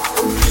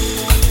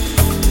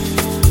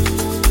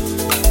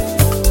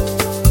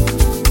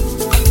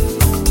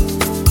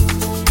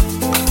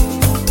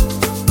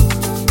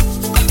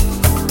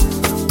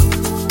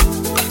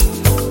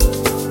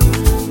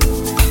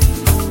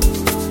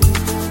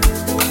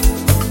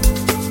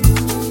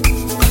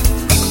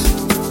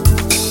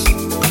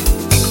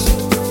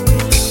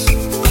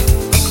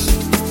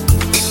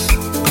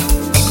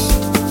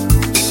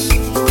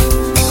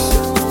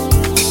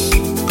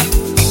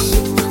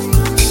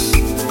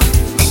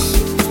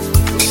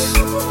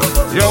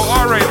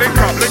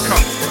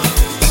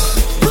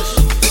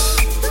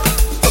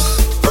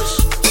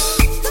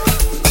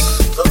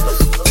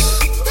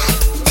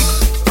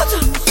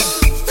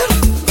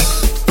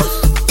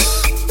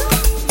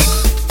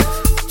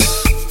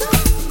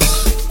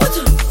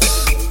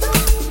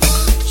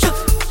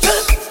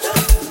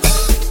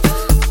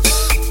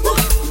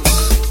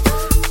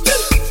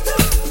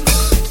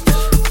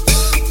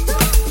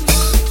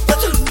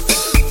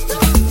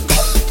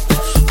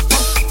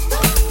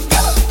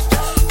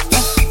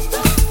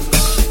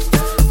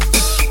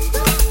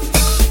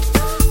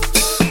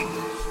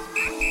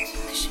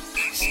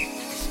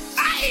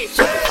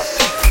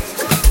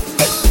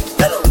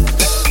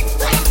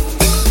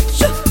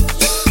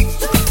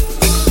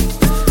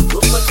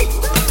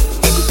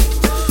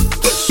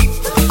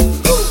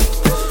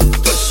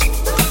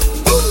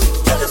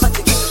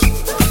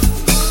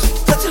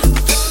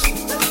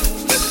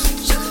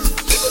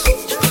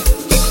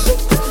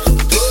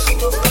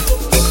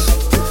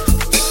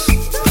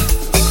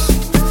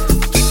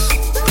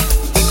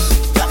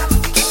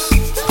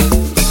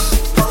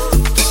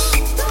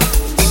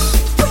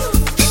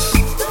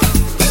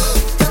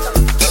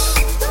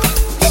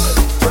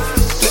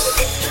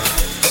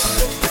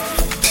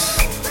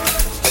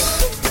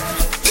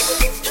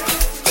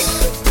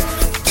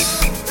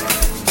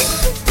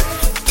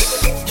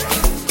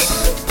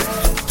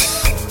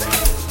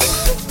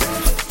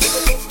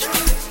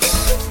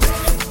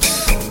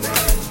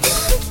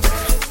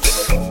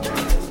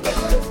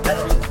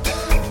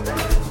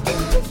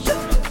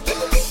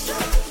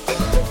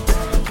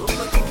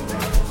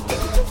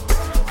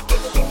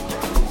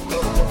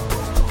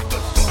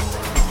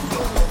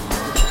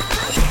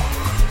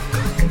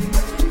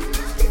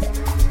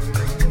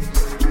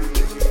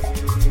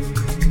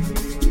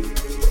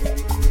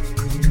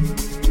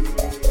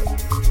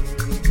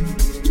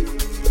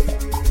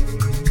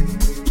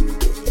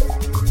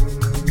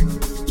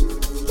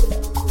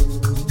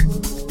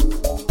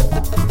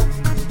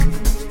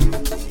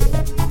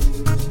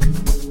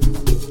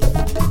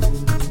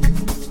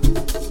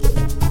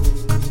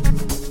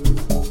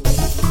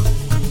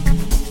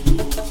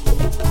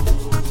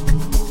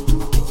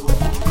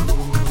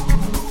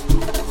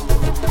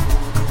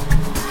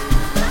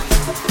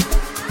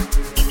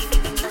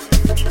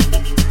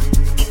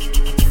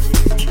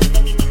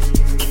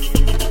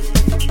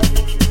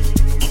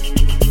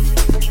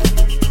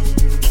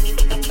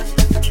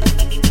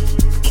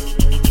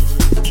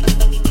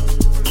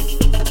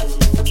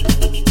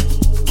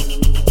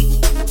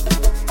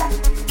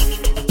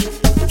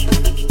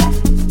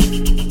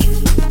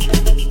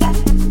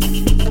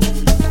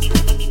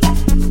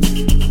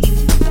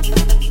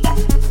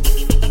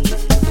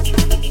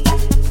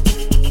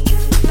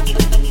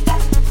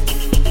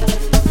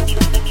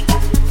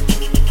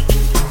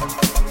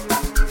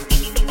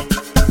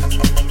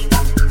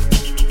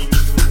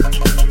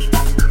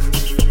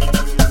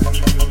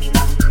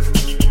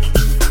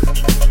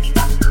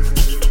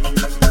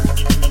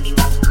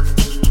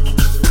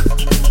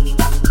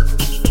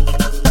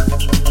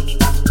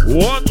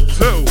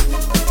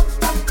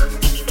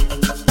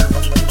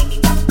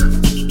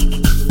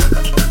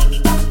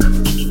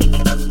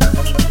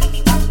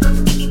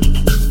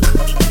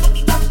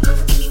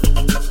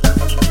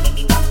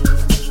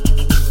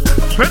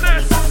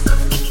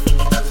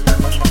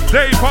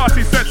 Day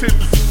party settings.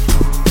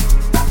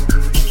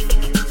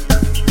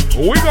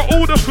 We got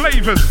all the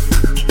flavors.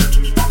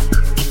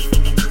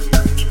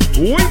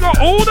 We got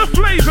all the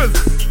flavors.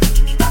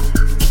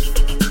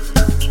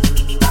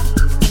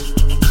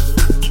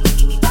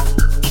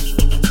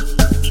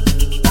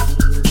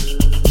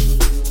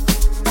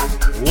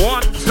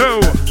 One,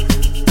 two.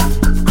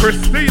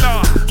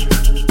 Christina,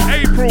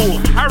 April,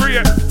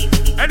 Harriet.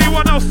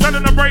 Anyone else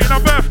celebrating a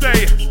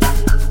birthday?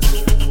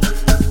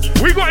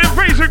 We got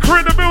Invasion crew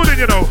in the building,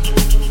 you know.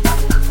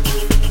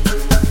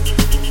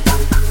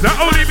 That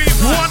only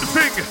means one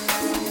thing.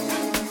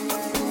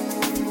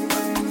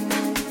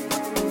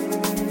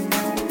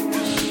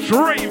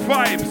 Straight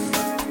vibes.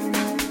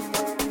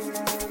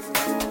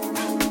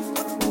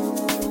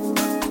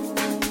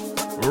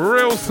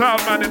 Real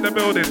sound man in the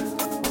building.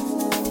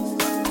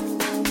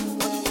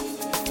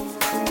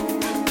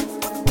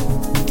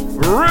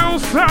 Real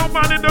sound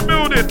man in the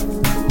building.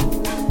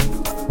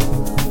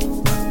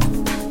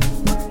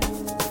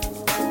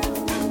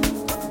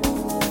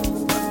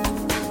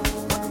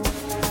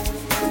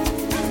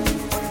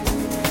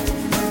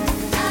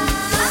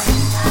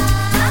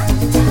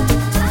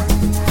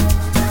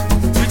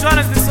 Which one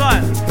is this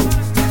one?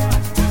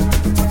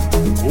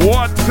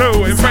 1,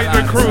 2, invade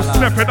the crew,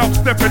 stepping up,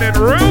 stepping in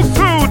real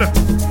soon.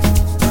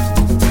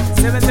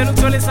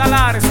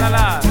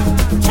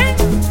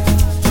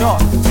 Yo,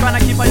 fana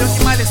kipa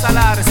yoki mali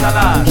salari.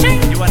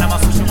 Iwana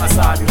masushu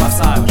masabi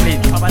wasabi.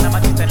 Abana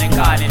matita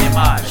nengani ne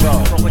mali.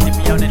 Koko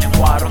tipiya ne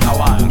ngwaro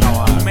ngawaro.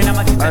 Umena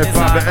matita ne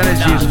the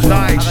energy is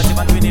nice.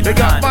 Big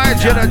up my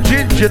Jenna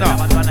Ginger.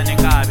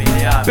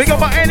 Big up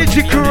my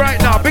energy crew right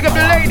now. Big up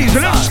the ladies.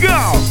 Let's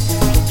go.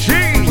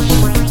 Jeez.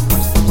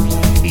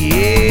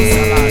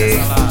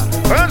 Yeah.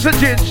 Where's the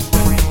Ginger?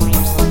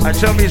 And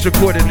tell me he's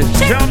recording this.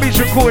 Tell me he's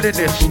recording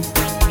this.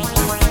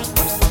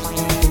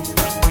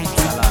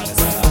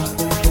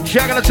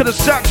 Shout out to the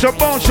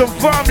saxophone, some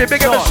family,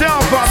 big up the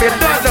sound family,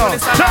 Dada,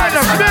 China,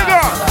 big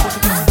up!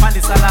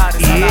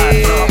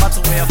 Yeah!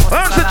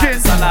 Where's the gin?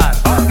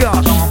 Oh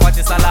gosh!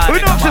 Who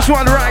knows this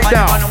one right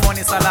now?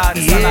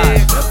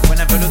 Yeah!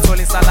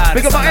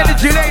 Big up my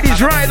energy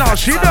ladies right now,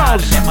 she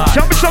knows!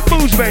 Show me some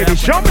booze, baby,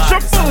 show me some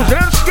booze,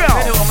 let's go!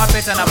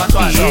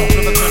 Yeah!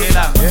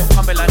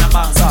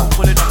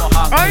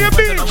 How you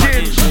been,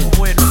 gin?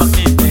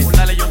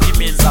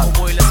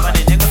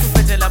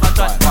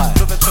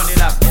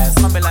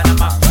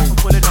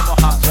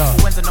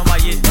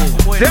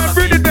 Then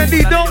bring it,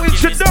 Bendy, no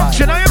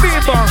introduction. How you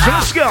being, boss?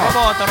 Let's go.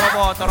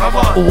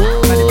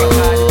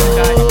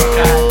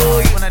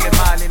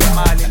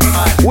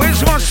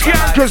 Where's my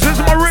scankers? Where's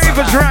my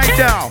ravers right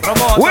now?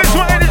 Where's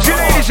my energy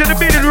ladies in the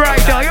building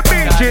right now? You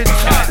being, Jin?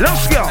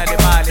 Let's go.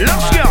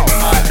 Let's go.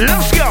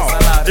 Let's go.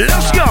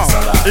 Let's go.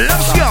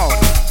 Let's go.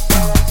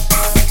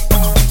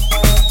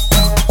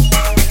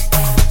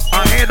 I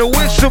hear the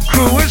whistle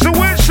crew. Where's the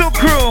whistle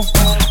crew?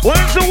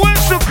 Where's the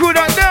whistle crew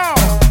right now?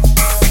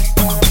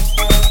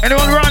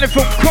 Anyone running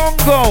from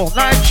Congo,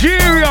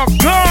 Nigeria,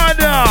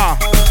 Ghana?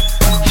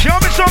 Show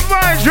me some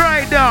vibes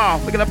right now.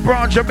 We're gonna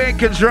brown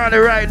Jamaicans running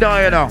right now,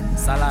 you know.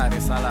 Salari.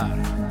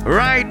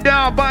 Right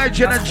now, by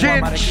Jenna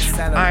Ginge.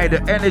 Aye,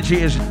 the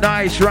energy is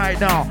nice right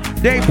now.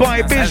 Day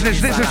by business,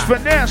 this is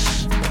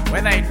Finesse.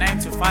 Whether it's 9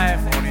 to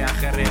 5 or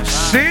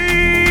See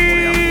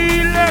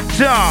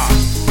later.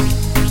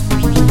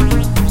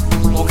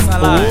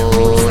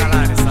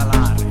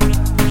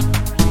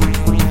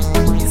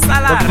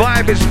 The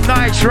vibe is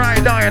nice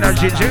right now, you know,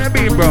 Ginger. You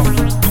mean, bro?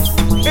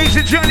 It's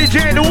the Johnny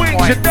J in the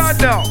wings, you don't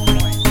know.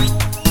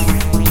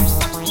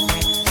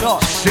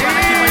 See?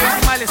 Yeah.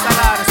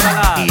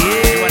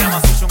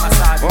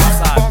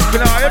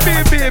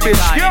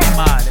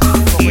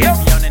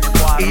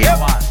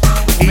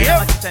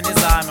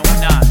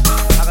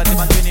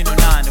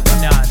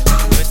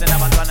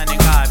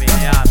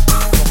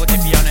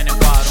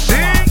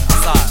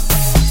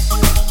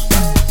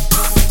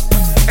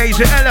 He's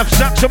the LF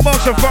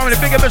Saxophone family,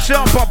 big up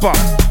yourself, Papa.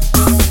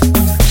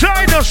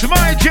 Titus,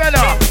 my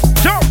Jenna.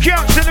 Top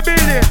caps in the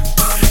building.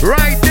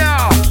 Right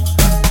now.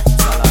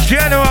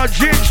 General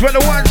Jigs for the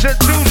 1s and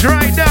 2s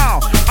right now.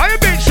 Are you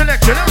being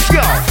selected? Let's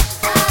go.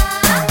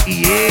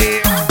 Yeah.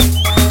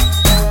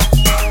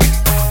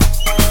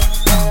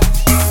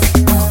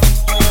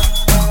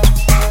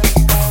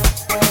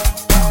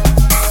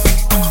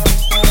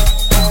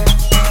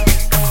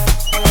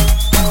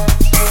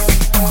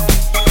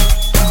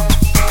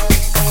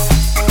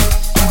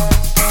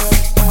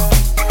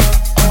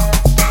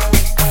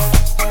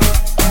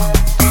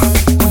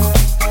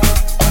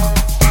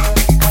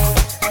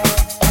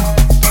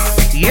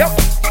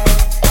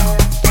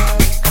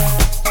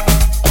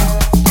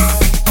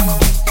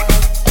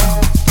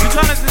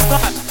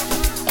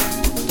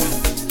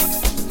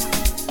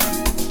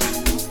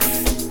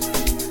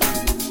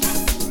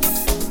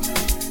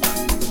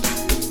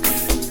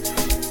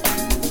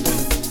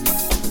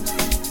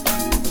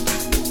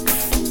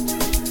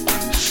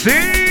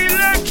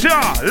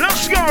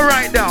 Let's go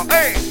right now.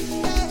 Hey.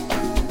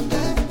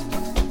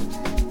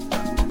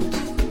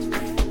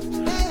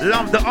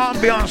 Love the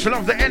ambiance,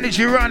 love the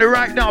energy around it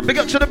right now. Big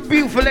up to the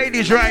beautiful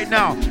ladies right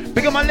now.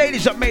 Big up my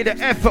ladies that made the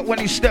effort when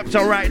he stepped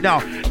out right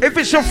now. If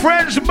it's a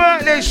friend's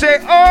birthday, say,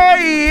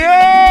 oi,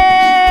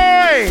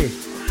 oi.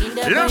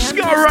 Let's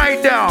go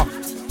right now.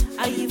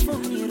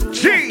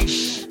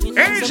 Jeez.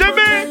 Ain't a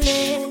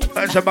bitch.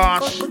 That's a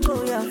boss.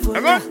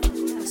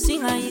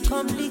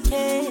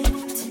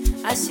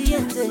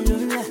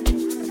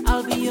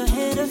 I'll be your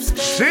head of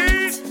state.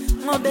 See?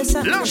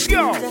 Let's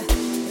go.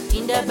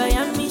 In the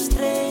Miami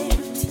Street,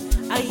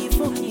 I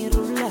for me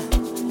ruler.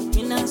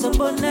 Minanzo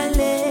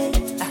bonale,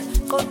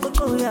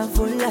 Coco ya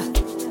vola.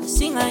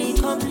 Sing I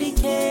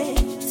complicate.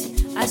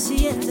 I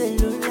see in the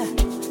lula.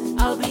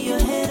 I'll be your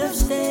head of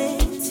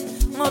state.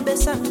 Mo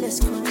besam les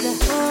kunda.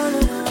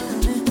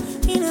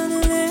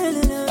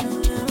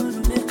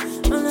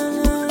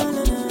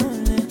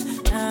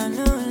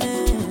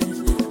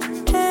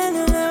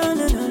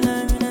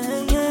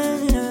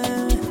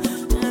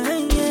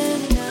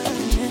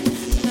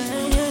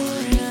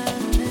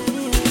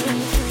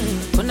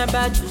 Dona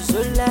bathu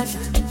zolahla,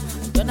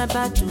 dona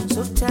bathu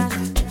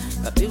zokuthanda,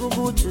 babika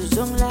ukuthi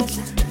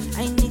uzongilahla,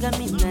 ayinika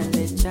mina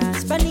le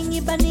chance. Baningi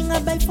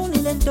abayifuni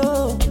le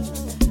nto,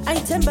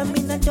 ayithemba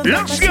mina ntombi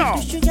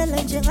basishukela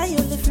njengayo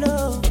le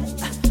flow,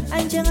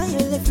 njengayo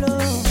le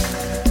flow.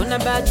 Dona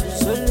bathu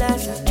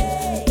zolahla,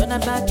 dona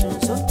bathu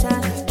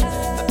zokuthanda,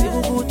 babika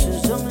ukuthi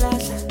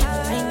uzongilahla,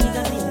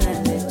 ayinika mina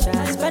le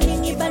chance.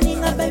 Baningi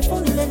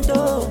abayifuni le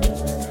nto,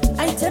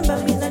 ayithemba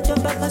mina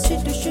ntombi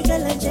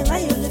basishukela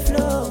njengayo le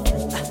flow.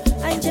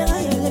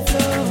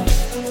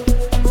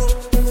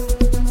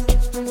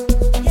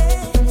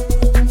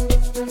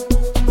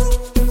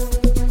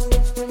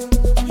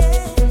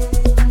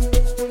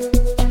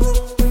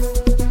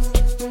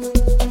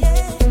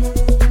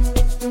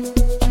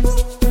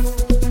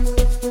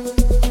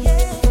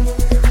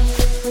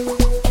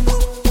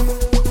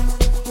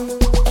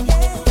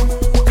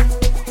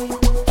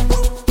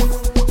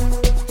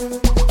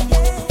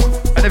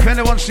 And if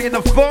anyone's seeing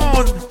the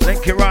phone,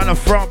 link it around the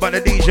front by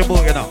the DJ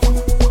book, you know.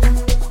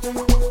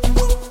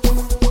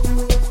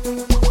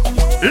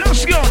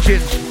 Let's go,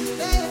 kids.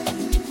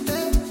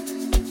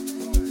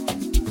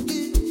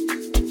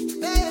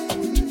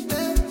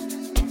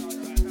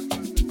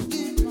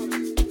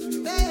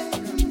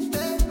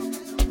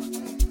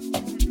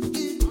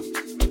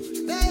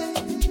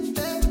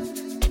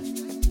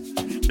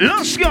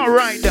 Let's go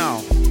right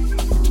now.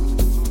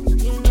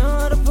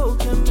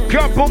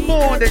 Couple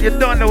more that you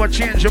don't know what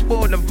change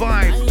about the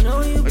vibe.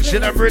 I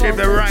said I'm ready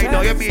to right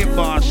now. You mean,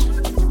 boss?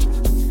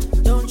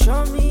 Don't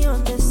show me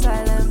on the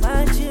side like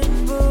magic,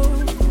 bro.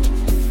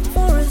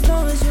 For as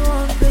long as you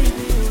want, baby,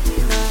 you'll be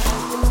mine.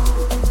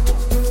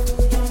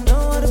 You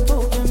know what a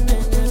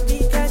Pokemon and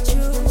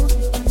Pikachu.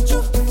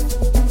 You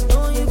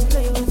know you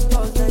play with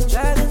balls like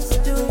dragons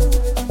do.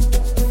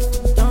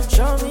 Don't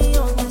show me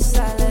on the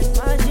side like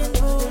magic,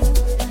 bro.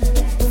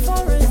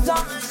 For as long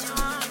as you want,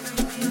 baby,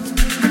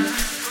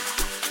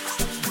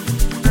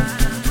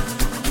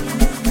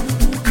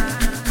 you'll be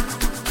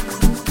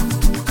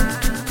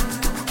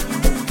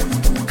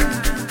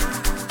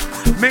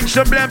Mix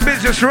up blend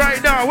business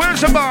right now.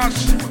 Where's the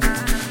boss?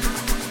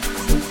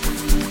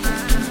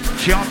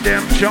 Jump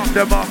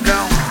them up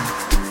now.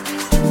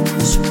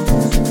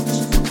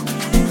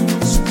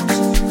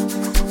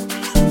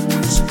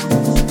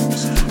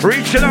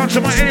 Reaching out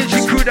to my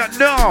energy crew that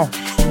know.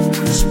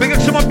 Big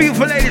up to my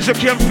beautiful ladies who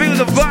can feel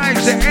the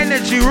vibes, the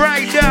energy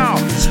right now.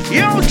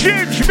 Yo,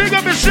 Ginge, big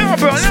up yourself,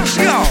 bro. Let's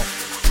go.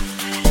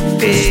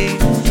 Hey.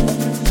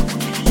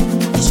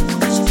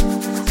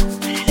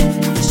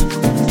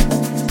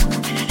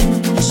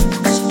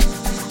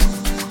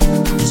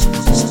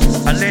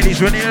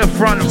 Ladies, when you're in the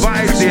front,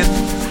 vibes in.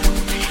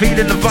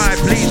 Feeling the vibe,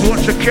 please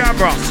watch the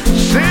camera.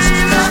 See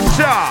you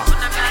later.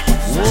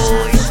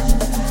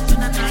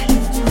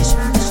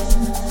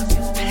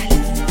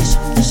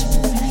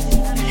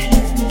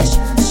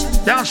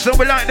 Now, so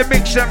we like to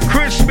make some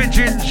crispy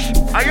gins.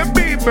 How you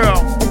mean, bro?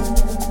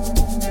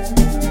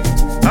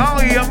 How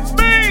you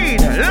mean?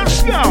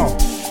 Let's go.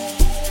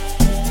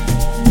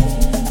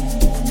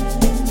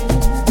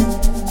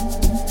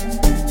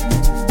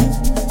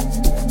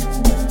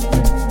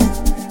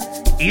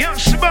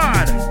 Yes,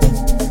 man.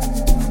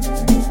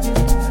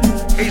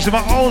 These are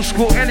my old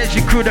school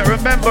energy crew that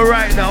remember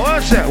right now.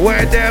 What's it?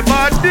 Where them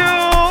I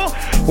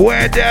do,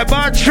 where them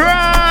I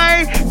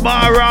try,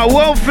 Mara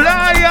won't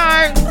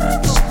fly.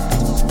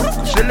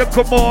 So look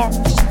more.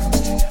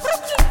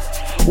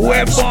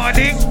 We're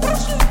morning.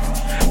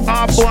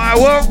 Our boy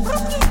will.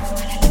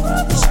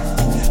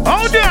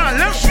 Hold on,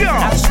 let's go.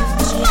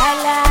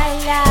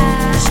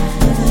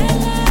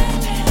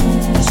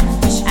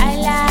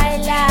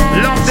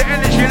 Love the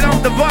energy,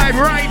 love the vibe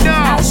right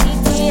now.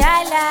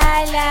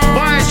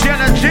 By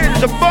Jenna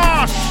Jin's the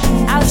boss.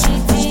 It's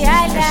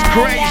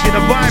crazy, the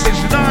vibe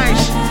is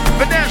nice.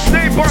 Finesse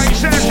Day Party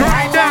says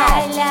right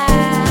now.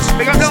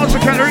 We got those who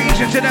can reach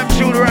into them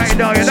tune right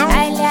now, you know?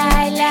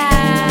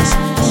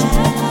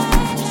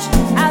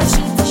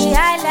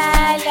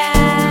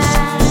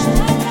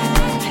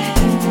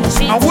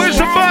 And where's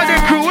the body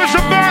crew? Where's the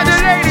body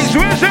ladies?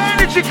 Where's the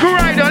energy crew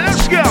right now?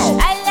 Let's go.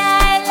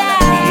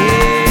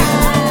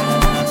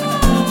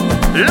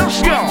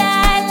 Let's go.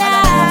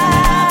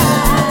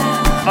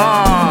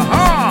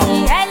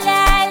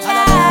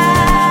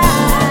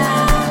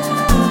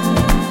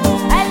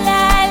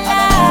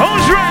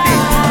 Who's ready?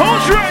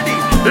 Who's ready?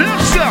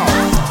 Let's go.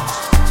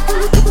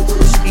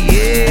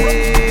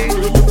 Yeah.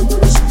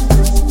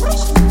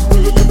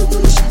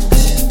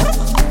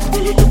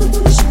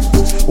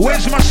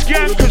 Where's my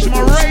scankers,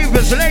 my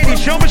ravers? Ladies,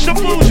 show me some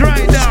moves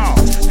right now.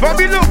 For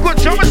me look good,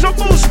 show me some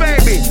moves,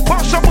 baby.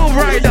 Pop some move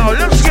right now.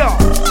 Let's go.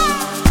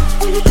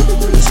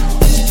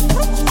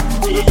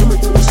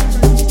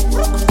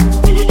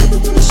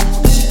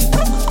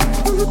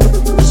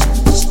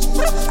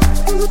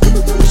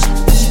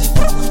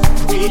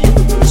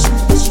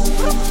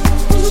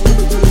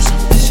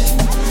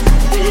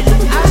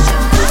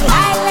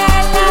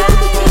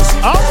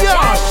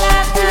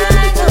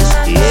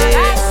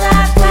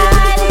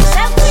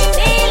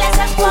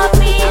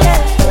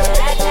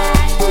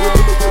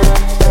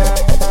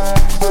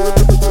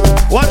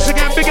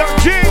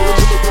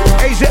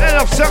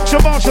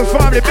 Junction Monster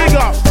family, big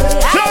up.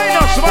 Join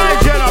us, my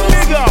Jenna,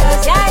 big up.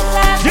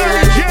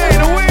 Johnny J,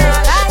 the Wings.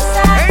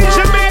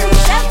 Asia Mix.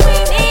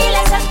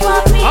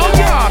 Oh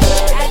gosh.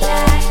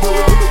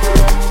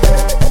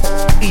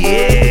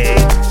 Yeah.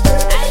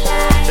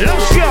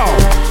 Let's go.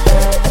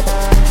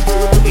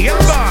 Yeah,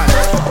 man.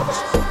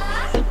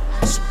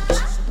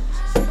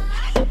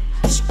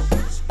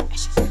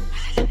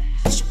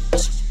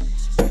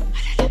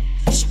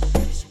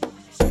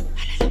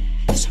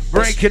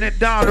 Breaking it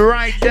down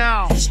right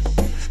now.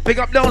 Pick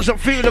up those that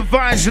feel the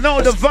vibes,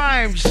 know the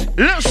vibes.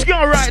 Let's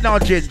go right now,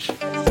 Ginge.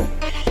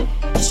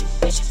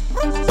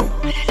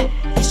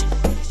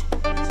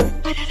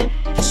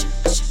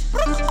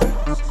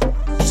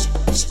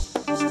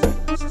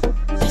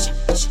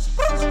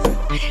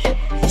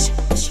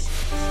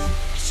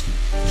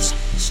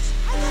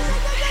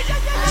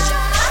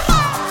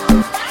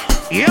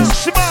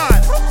 Yes,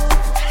 man.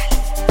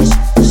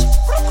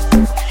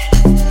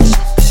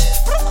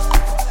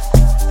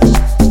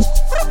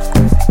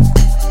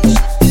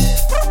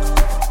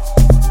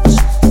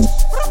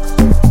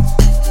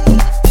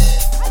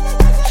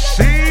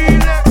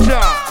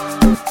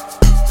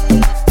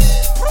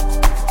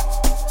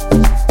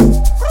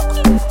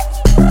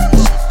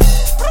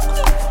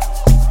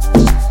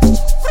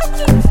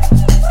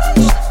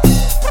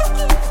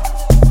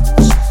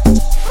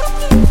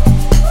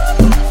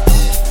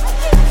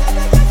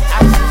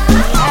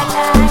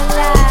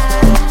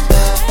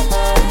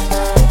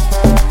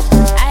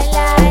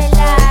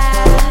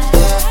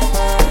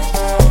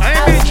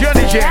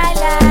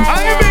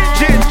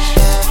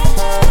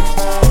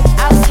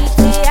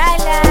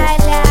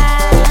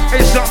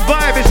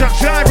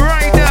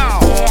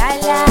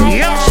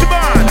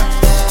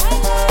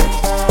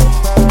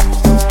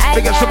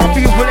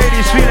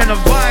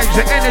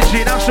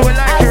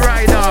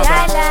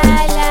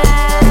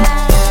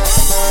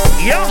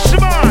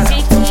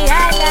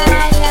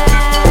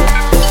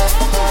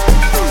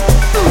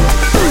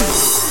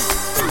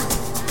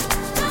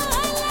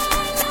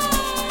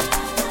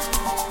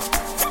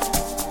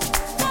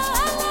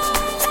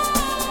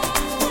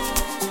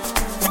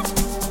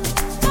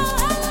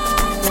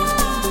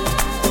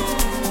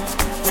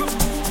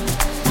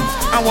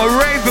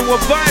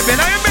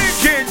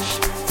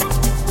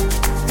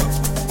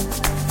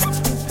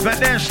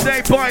 Finesse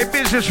Day Party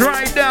business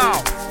right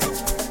now.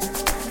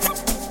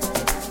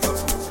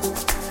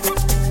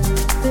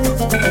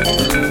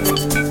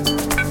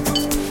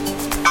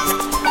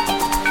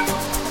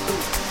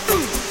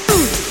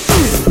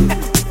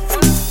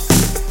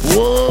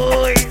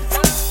 Boy,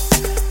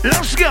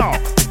 let's go.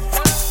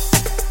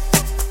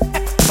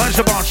 Bunch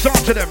of bombs,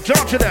 talk to them,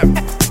 talk to them.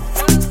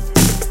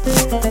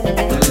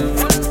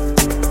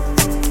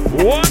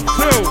 1,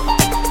 2.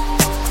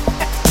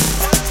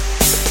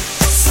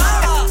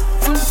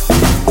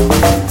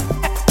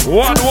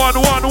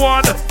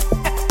 One.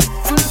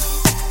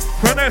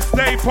 Finesse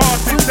Day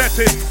Party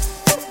settings.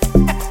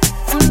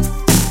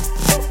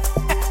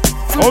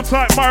 Hold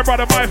tight, my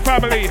brother, my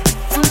family.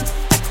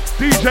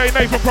 DJ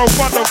Nathan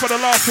Profundo for the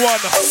last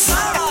one.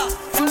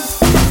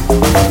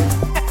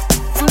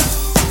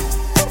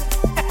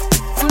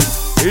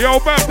 Yo,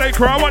 birthday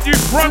crew, I want you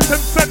front and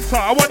center.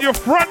 I want you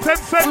front and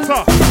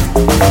center.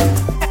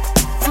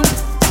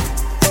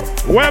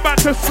 We're about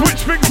to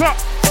switch things up.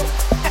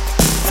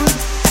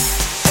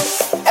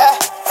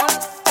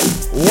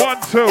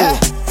 1, 2.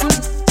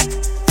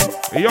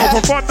 Yo,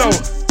 Profundo.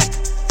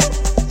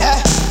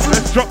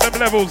 Let's drop them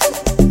levels.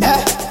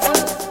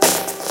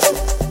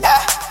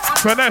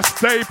 Finesse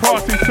Day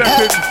Party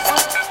settings.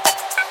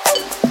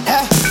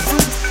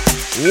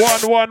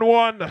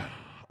 1.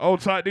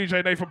 Hold tight,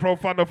 DJ Nathan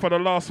Profundo for the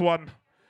last one.